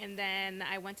 and then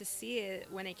I went to see it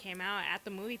when it came out at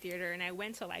the movie theater, and I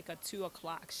went to like a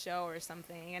 2:00 show or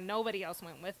something, and nobody else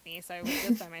went with me, so I was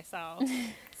just by myself.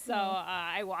 So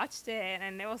I watched it,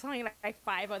 and there was only like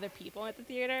 5 other people at the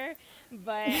theater,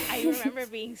 but I remember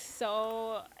being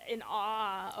so in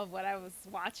awe of what I was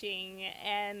watching,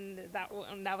 and that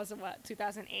was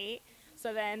 2008.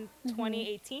 So then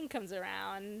 2018 comes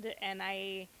around, and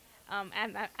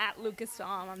at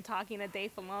Lucasfilm, I'm talking to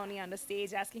Dave Filoni on the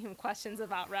stage, asking him questions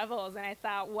about Rebels, and I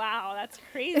thought, wow, that's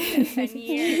crazy.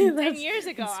 That 10 years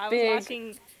ago, I was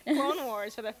watching Clone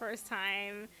Wars for the first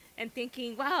time and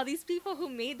thinking, wow, these people who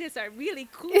made this are really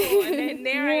cool. And then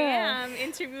there I am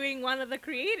interviewing one of the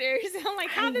creators. I'm like,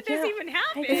 how did this even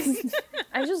happen?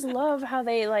 I just love how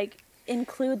they, like,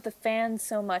 include the fans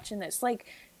so much in this. Like,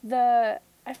 I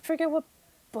forget what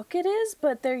book it is,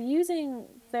 but they're using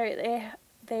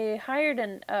they hired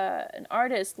an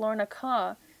artist, Lorna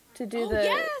Ka, to do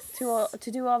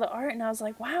to do all the art, and I was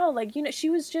like, wow, like, she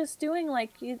was just doing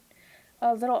like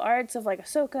little arts of like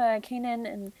Ahsoka and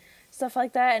Kanan and stuff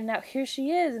like that, and now here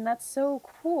she is, and that's so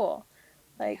cool.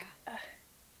 Like,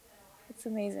 it's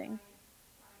amazing.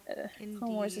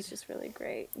 Clone Wars is just really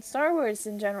great. And Star Wars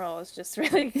in general is just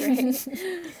really great.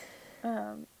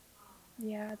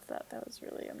 Yeah, I thought that was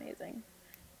really amazing.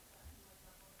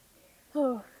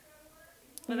 Oh,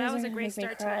 Well, you that guys was are a gonna great make me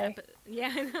start to cry.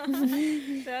 yeah, I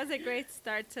know. That was a great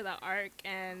start to the arc,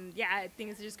 and yeah, I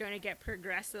think it's just going to get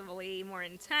progressively more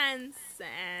intense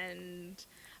and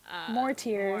More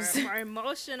tears. more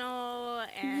emotional,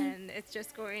 and it's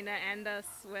just going to end us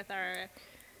with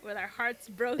our hearts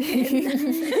broken,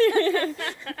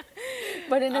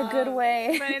 But in a good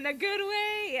way. but in a good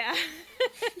way. Yeah.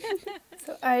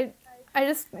 So I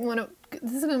just want to.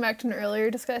 This is going back to an earlier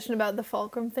discussion about the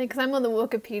fulcrum thing because I'm on the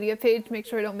Wikipedia page to make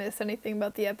sure I don't miss anything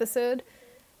about the episode.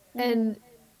 And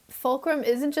fulcrum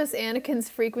isn't just Anakin's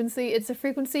frequency; it's a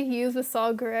frequency he used with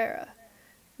Saw Gerrera,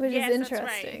 which Yes, is that's right.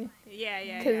 interesting.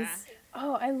 Yeah. Because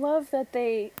Oh, I love that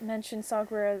they mentioned Saw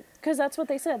Gerrera, because that's what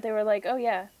they said. They were like, oh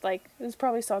yeah, like, it was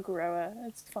probably Saw Gerrera.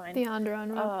 It's fine. the Onderon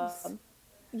Rebels.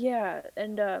 Yeah,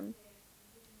 and,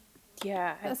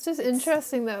 yeah. That's just it's-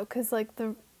 interesting though, because like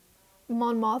the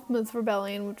Mon Mothma's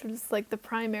rebellion, which was like the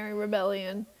primary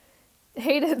rebellion,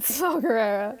 hated Saw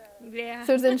Gerrera. Yeah.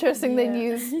 So it's interesting Yeah. they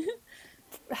used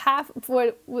half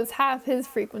what was half his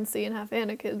frequency and half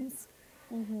Anakin's.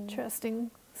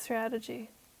 Interesting strategy.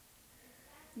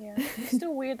 Yeah. It's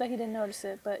still weird that he didn't notice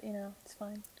it, but, it's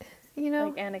fine. You know,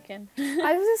 Like Anakin.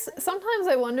 I just sometimes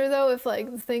I wonder though if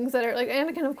like things that are like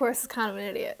Anakin, of course, is kind of an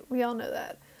idiot. We all know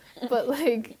that, but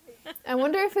like I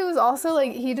wonder if it was also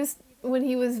like he just when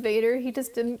he was Vader, he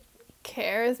just didn't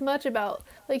care as much about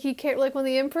like he cared like when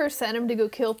the Emperor sent him to go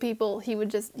kill people, he would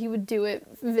do it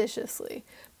viciously,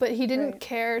 but he didn't Right.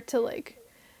 care to like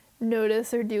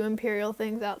notice or do Imperial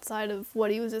things outside of what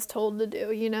he was just told to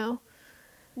do, you know.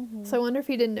 So I wonder if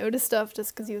he didn't notice stuff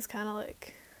just because he was kind of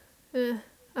like,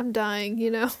 I'm dying,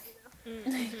 you know.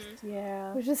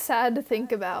 Yeah. Which is sad to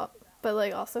think about, but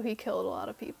like also he killed a lot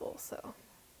of people, so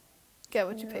get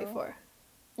what you pay Yeah. for.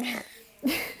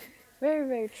 Very,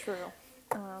 very true.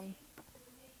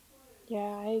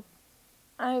 Yeah,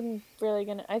 I'm really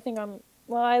gonna. I think I'm.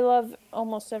 Well, I love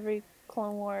almost every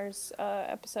Clone Wars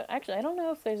episode. Actually, I don't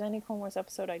know if there's any Clone Wars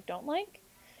episode I don't like.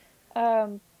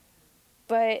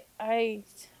 But I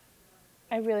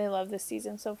really love this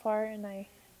season so far, and I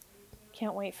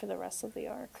can't wait for the rest of the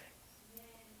arc.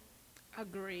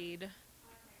 Agreed.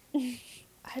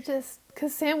 Because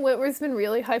Sam Witwer's been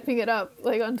really hyping it up,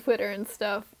 like on Twitter and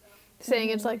stuff, saying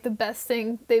it's like the best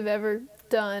thing they've ever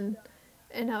done,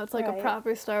 and how it's like a Right.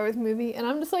 proper Star Wars movie. And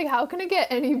I'm just like, how can it get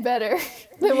any better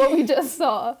than what we just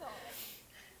saw?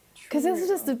 Because this is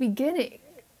just the beginning.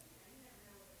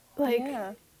 Like,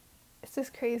 Yeah. it's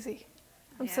just crazy.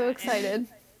 I'm so Yeah, and- excited.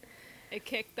 It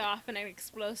kicked off in an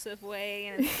explosive way,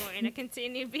 and it's going to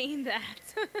continue being that.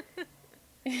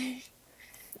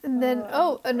 And then,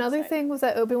 Oh, I'm so another excited. thing was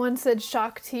that Obi-Wan said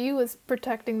Shaak Ti was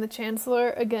protecting the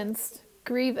Chancellor against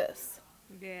Grievous.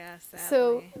 Yeah, sadly.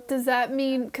 So, does that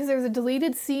mean, because there's a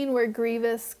deleted scene where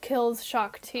Grievous kills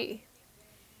Shaak Ti.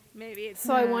 Maybe it's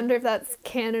So I wonder if that's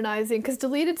canonizing, because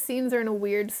deleted scenes are in a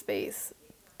weird space,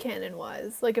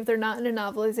 canon-wise. Like, if they're not in a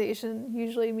novelization,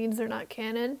 usually means they're not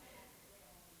canon.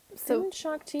 So, Didn't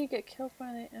Shaak Ti get killed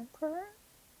by the Emperor?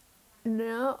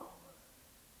 no.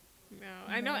 No,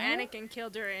 I know Anakin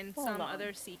killed her in Hold some on.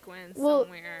 other sequence Well,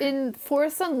 somewhere. in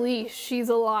Force Unleashed, she's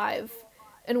alive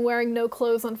and wearing no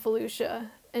clothes on Felucia,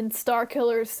 and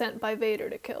Starkiller is sent by Vader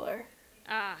to kill her.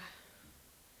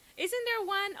 Isn't there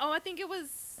one? Oh, I think it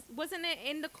was. Wasn't it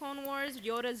in the Clone Wars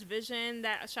Yoda's vision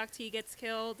that Shaak Ti gets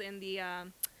killed in the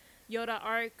Yoda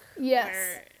arc? Yes.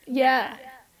 where- Yeah.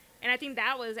 And I think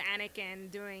that was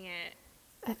Anakin doing it.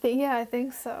 I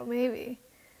think so, maybe.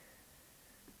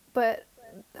 But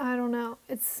I don't know.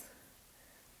 It's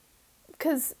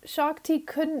because Shaak Ti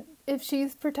couldn't, if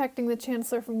she's protecting the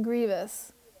Chancellor from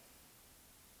Grievous,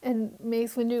 and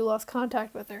Mace Windu lost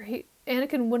contact with her,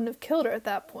 Anakin wouldn't have killed her at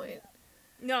that point.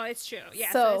 No, it's true.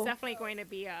 Yeah, So- it's definitely going to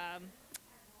be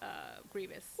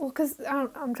Grievous. Well, because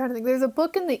I'm trying to think. There's a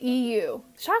book in the EU.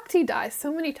 Shaak Ti dies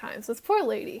so many times. This poor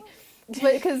lady.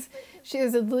 But because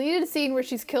there's a deleted scene where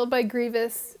she's killed by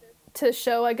Grievous to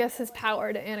show, I guess, his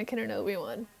power to Anakin and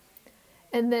Obi-Wan.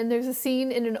 And then there's a scene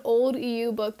in an old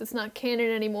EU book that's not canon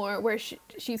anymore where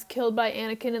she's killed by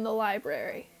Anakin in the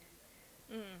library.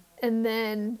 And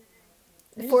then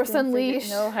They just Force didn't Unleashed.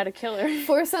 know how to kill her.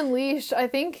 Force Unleashed, I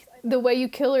think the way you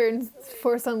kill her in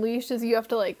Force Unleashed is you have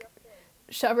to, like,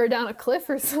 shove her down a cliff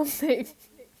or something.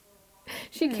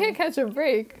 She can't catch a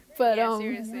break. But, Yeah,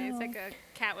 seriously, it's like no. a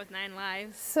cat with 9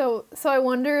 lives. So I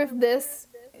wonder if this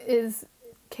is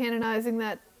canonizing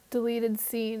that deleted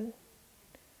scene.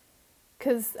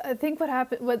 Because I think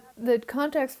what the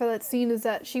context for that scene is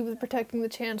that she was protecting the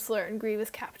Chancellor and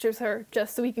Grievous captures her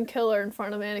just so he can kill her in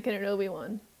front of Anakin and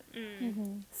Obi-Wan.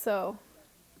 So,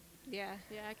 Yeah,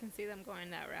 I can see them going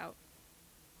that route.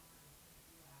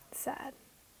 Sad.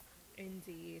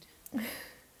 Indeed.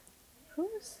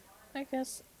 Who's? I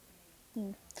guess.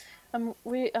 I'm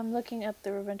looking at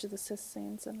the Revenge of the Sith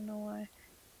scenes. I don't know why,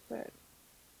 but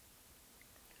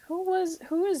who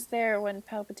was there when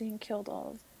Palpatine killed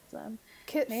all of them?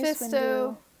 Kit Mace Fisto,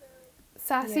 Windu.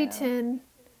 Sassy Yeah. Tin.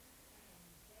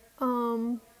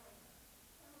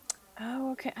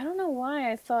 Oh, okay. I don't know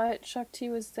why I thought Shakti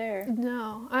was there.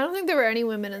 No, I don't think there were any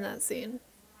women in that scene.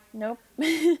 Nope. Who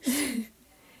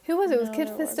was it? It was No, Kit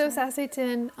there Fisto, wasn't. Sassy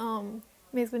Tin,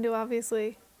 Mace Windu,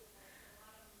 obviously.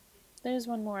 There's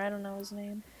one more. I don't know his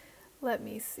name. Let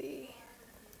me see.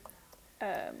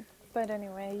 But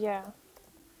anyway, yeah.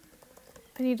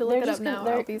 I need to look it up now.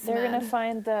 I'll be They're gonna mad.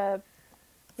 find the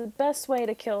best way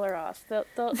to kill her off.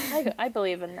 I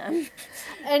believe in them.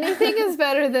 Anything is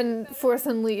better than Force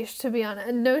Unleashed, to be honest.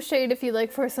 And no shade if you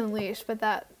like Force Unleashed, but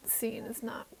that scene is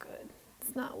not good.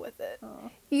 It's not with it. Oh.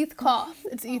 Eth Koth.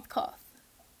 It's Eth Koth.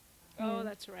 Oh,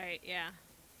 that's right. Yeah.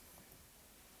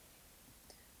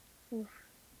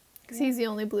 Because he's the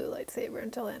only blue lightsaber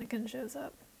until Anakin shows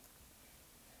up.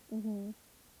 Mhm.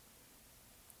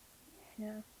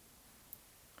 Yeah.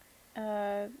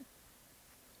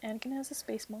 Anakin has a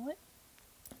space mullet.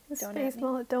 The Don't space at me.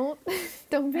 mullet. Don't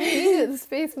be mean to the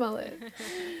space mullet.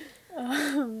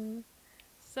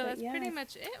 So But that's yeah, pretty I-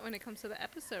 much it when it comes to the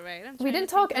episode, right? I'm We trying didn't to think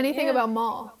talk of- anything Yeah. about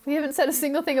Maul. We haven't said a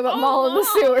single thing about Oh, Maul in the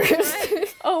Maul, sewers.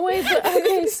 right. Oh wait, but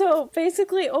okay. So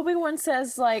basically, Obi-Wan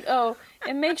says like, "Oh,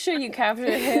 and make sure you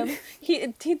capture him.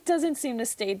 He doesn't seem to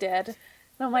stay dead."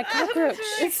 And I'm like, cockroach.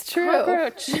 It's true.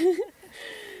 Cockroach.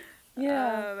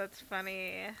 Yeah. Oh, that's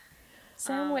funny.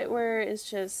 Sam Witwer is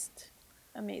just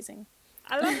amazing.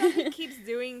 I love how he keeps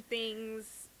doing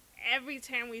things. Every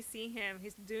time we see him,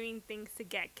 he's doing things to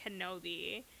get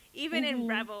Kenobi. Even in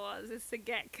Rebels, it's to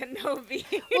get Kenobi.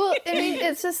 Well, I mean,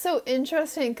 it's just so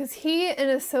interesting because he and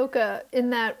Ahsoka, in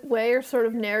that way, are sort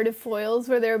of narrative foils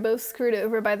where they're both screwed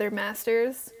over by their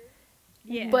masters.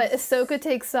 Yeah. But Ahsoka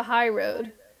takes the high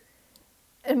road,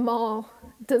 and Maul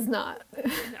does not.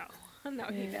 no,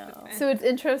 he No. doesn't. So it's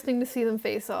interesting to see them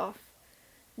face off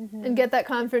and get that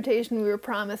confrontation we were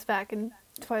promised back in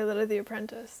Twilight of the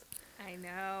Apprentice. I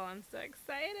know. I'm so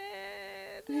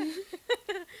excited.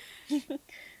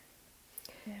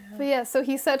 But yeah, so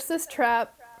he sets this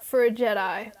trap for a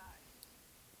Jedi,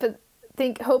 but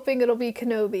hoping it'll be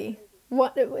Kenobi.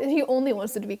 He only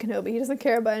wants it to be Kenobi. He doesn't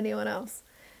care about anyone else.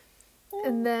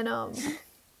 And then,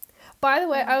 by the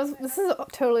way, this is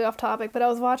totally off topic, but I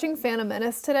was watching Phantom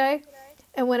Menace today,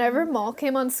 and whenever Maul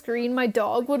came on screen, my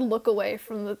dog would look away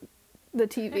from the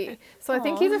TV. So I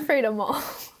think he's afraid of Maul.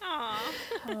 Aw.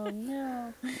 Oh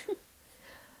no.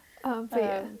 But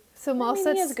yeah, so I Maul mean,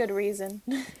 sets. he has a good reason.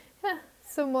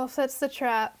 So Maul sets the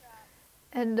trap,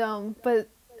 and but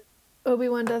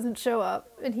Obi-Wan doesn't show up,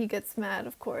 and he gets mad,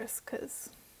 of course, because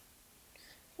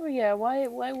Oh yeah. Why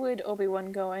would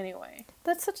Obi-Wan go anyway?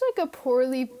 that's such like a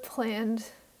poorly planned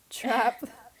trap.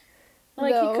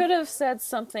 Like though. he could have said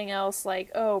something else, like,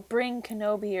 "Oh, bring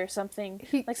Kenobi" or something,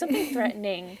 like something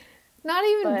threatening. Not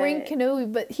even bring But-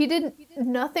 Kenobi, but he did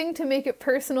nothing to make it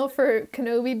personal for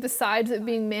Kenobi besides it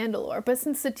being Mandalore. But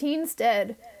since Satine's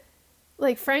dead,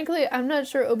 like frankly, I'm not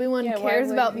sure Obi-Wan Yeah, why cares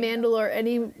would about he? Mandalore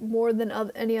any more than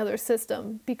any other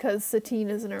system because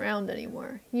Satine isn't around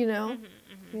anymore. You know,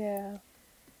 Yeah.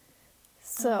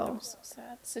 so That was so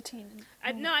sad. Satine.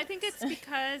 No, I think it's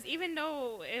because even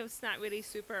though it was not really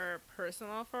super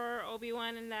personal for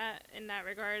Obi-Wan in that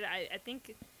regard, I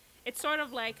think it's sort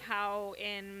of like how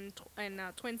in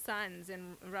Twin Suns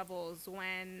in Rebels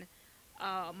when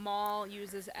Maul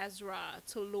uses Ezra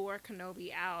to lure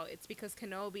Kenobi out. It's because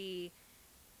Kenobi,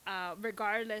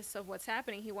 regardless of what's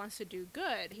happening, he wants to do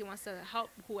good. He wants to help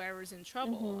whoever's in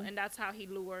trouble, and that's how he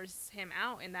lures him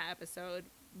out in that episode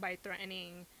by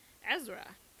threatening Ezra.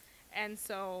 And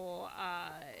so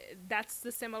that's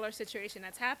the similar situation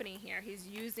that's happening here. He's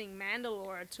using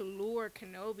Mandalore to lure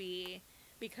Kenobi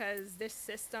because this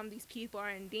system, these people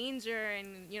are in danger,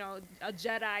 and a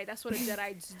Jedi, that's what a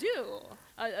Jedi do.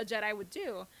 A Jedi would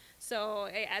do. So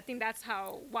I think that's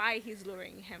why he's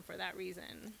luring him for that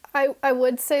reason. I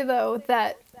would say though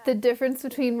that the difference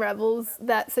between Rebels,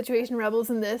 that situation Rebels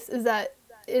and this, is that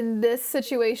in this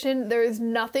situation there is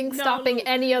nothing stopping Luke,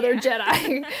 any other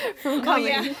Jedi from coming.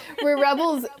 yeah. Where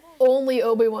Rebels, only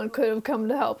Obi-Wan could have come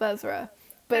to help Ezra.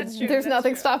 But That's true, there's that's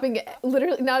nothing true. stopping,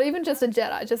 literally, not even just a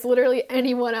Jedi, just literally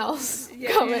anyone else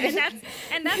coming.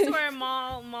 And that's where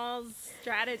Maul's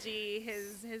strategy,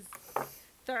 his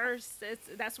thirst,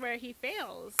 that's where he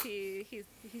fails. He's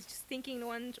just thinking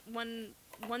one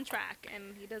track,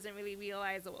 and he doesn't really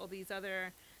realize all these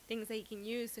other things that he can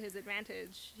use to his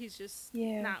advantage. He's just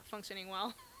Yeah. not functioning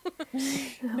well.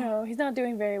 No, he's not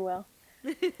doing very well.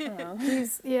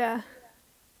 Yeah.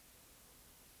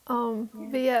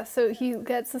 But yeah, so he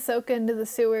gets Ahsoka into the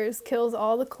sewers, kills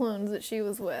all the clones that she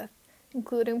was with,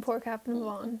 including poor Captain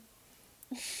Vaughn.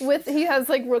 He has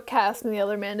like Rook Cast and the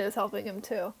other Mandos helping him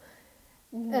too.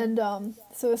 And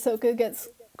so Ahsoka gets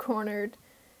cornered,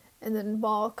 and then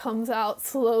Maul comes out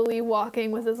slowly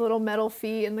walking with his little metal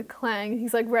feet and the clang.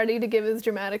 He's like ready to give his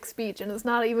dramatic speech, and it's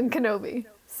not even Kenobi.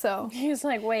 So He's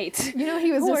like, wait. you know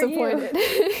he was Who are you?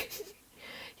 disappointed.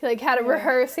 He like had it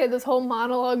rehearsed. He had this whole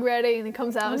monologue ready, and he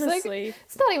comes out. And it's like, Honestly.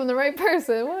 it's not even the right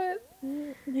person. What?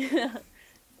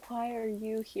 Why are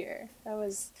you here? That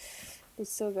was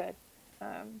so good.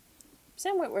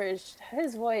 Sam Witwer,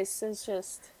 his voice is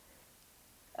just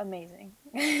amazing.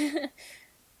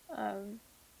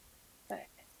 But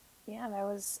yeah,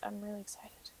 I'm really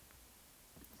excited.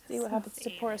 See what happens to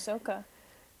poor Ahsoka.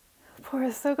 Poor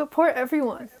Ahsoka. Poor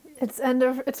everyone. It's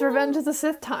Revenge of the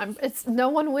Sith time. No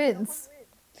one wins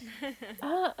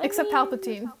except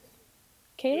Palpatine.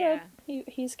 Caleb, he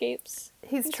escapes.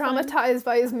 He's fine. traumatized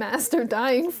by his master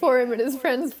dying for him and his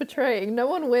friends betraying. No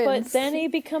one wins. But then he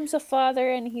becomes a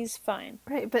father and he's fine.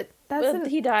 Right, but that's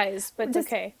He dies, but it's just-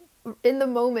 okay. in the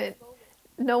moment.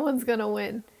 No one's gonna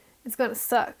win. It's gonna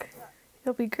suck.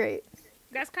 It'll be great.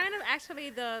 That's kind of actually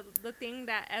the thing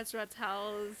that Ezra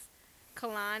tells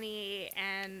Kalani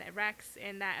and Rex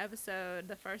in that episode,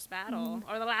 the first battle,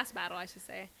 or the last battle, I should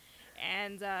say.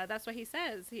 And that's what he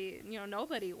says.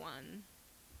 Nobody won.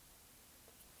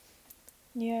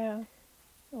 Yeah.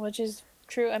 Which is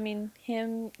true. I mean,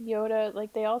 him, Yoda,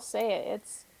 like, they all say it.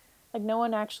 It's like no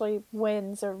one actually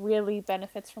wins or really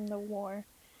benefits from the war.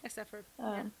 Except for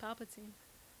Palpatine.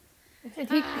 And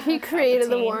he created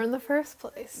the Palpatine. war in the first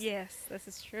place. Yes, this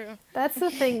is true. That's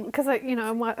the thing, because I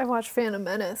watched Phantom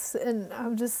Menace, and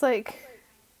I'm just like,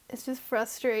 it's just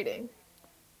frustrating.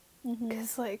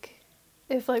 Because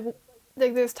if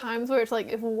there's times where it's like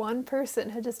if one person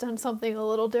had just done something a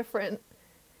little different,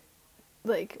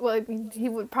 he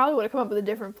would have come up with a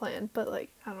different plan. But I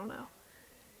don't know,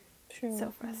 True.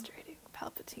 so frustrating.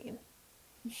 Palpatine.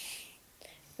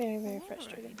 Very, very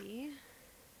frustrating. Alrighty.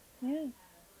 Yeah.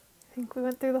 I think we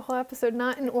went through the whole episode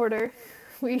not in order.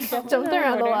 We jumped not in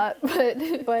around a order. lot,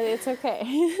 but But it's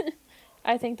okay.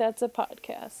 I think that's a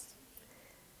podcast.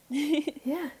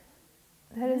 yeah,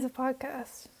 that is a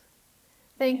podcast.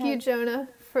 Thank you, Yeah. Jonah,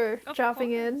 for Of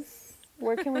dropping in.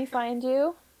 Where can we find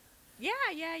you?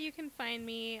 Yeah, you can find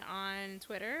me on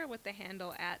Twitter with the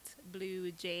handle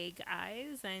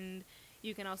 @BlueJagEyes, and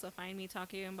you can also find me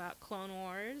talking about Clone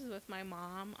Wars with my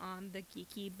mom on the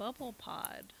Geeky Bubble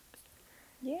Pod.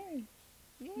 Yay.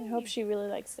 Yay. I hope she really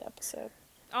likes the episode.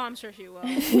 Oh, I'm sure she will.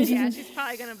 Yeah, she's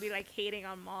probably gonna be hating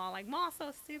on Maul, Maul's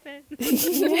so stupid.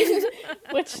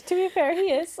 Which, to be fair,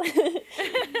 he is.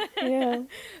 Yeah.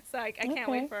 So I can't Okay.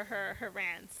 wait for her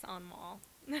rants on Maul.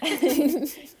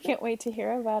 Can't wait to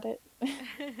hear about it.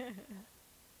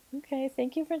 Okay,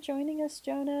 thank you for joining us,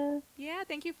 Jonah. Yeah,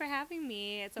 thank you for having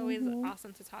me. It's always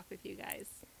awesome to talk with you guys.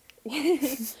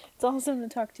 It's awesome to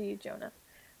talk to you, Jonah.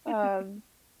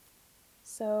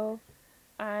 So,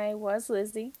 I was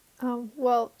Lizzie.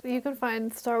 Well, you can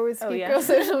find Star Wars Oh, Geek yeah. Girl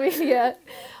social media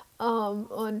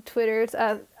on Twitter. It's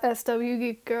at SW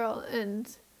Geek Girl,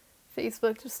 and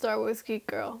Facebook just Star Wars Geek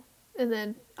Girl. And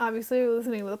then obviously you're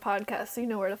listening to the podcast, so you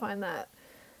know where to find that.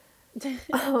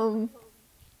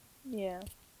 Yeah.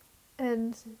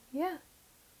 And yeah,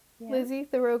 Yeah. Lizzie,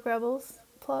 the Rogue Rebels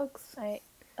plugs.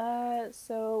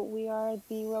 So we are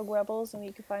the Rogue Rebels, and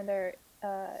you can find our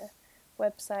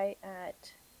website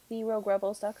at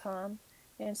theroguerebels.com,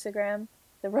 Instagram,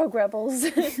 the Rogue Rebels.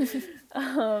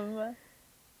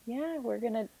 Yeah, we're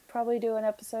gonna probably do an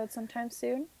episode sometime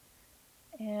soon,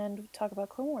 and talk about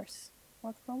Clone Wars,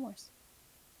 more Clone Wars.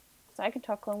 So I could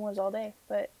talk Clone Wars all day,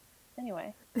 but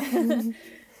anyway.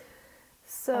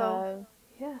 So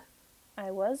yeah,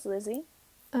 I was Lizzie.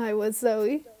 I was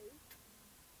Zoe.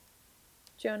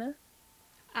 Jonah.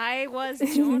 I was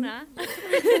Jonah.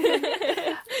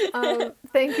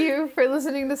 Thank you for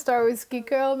listening to Star Wars Geek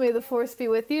Girl. May the Force be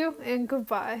with you, and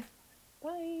goodbye.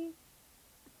 Bye.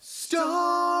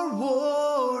 Star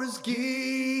Wars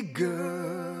Geek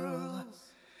Girls.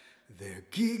 They're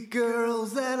geek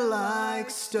girls that like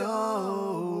Star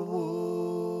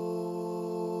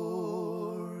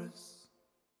Wars.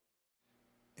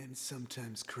 And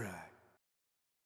sometimes cry.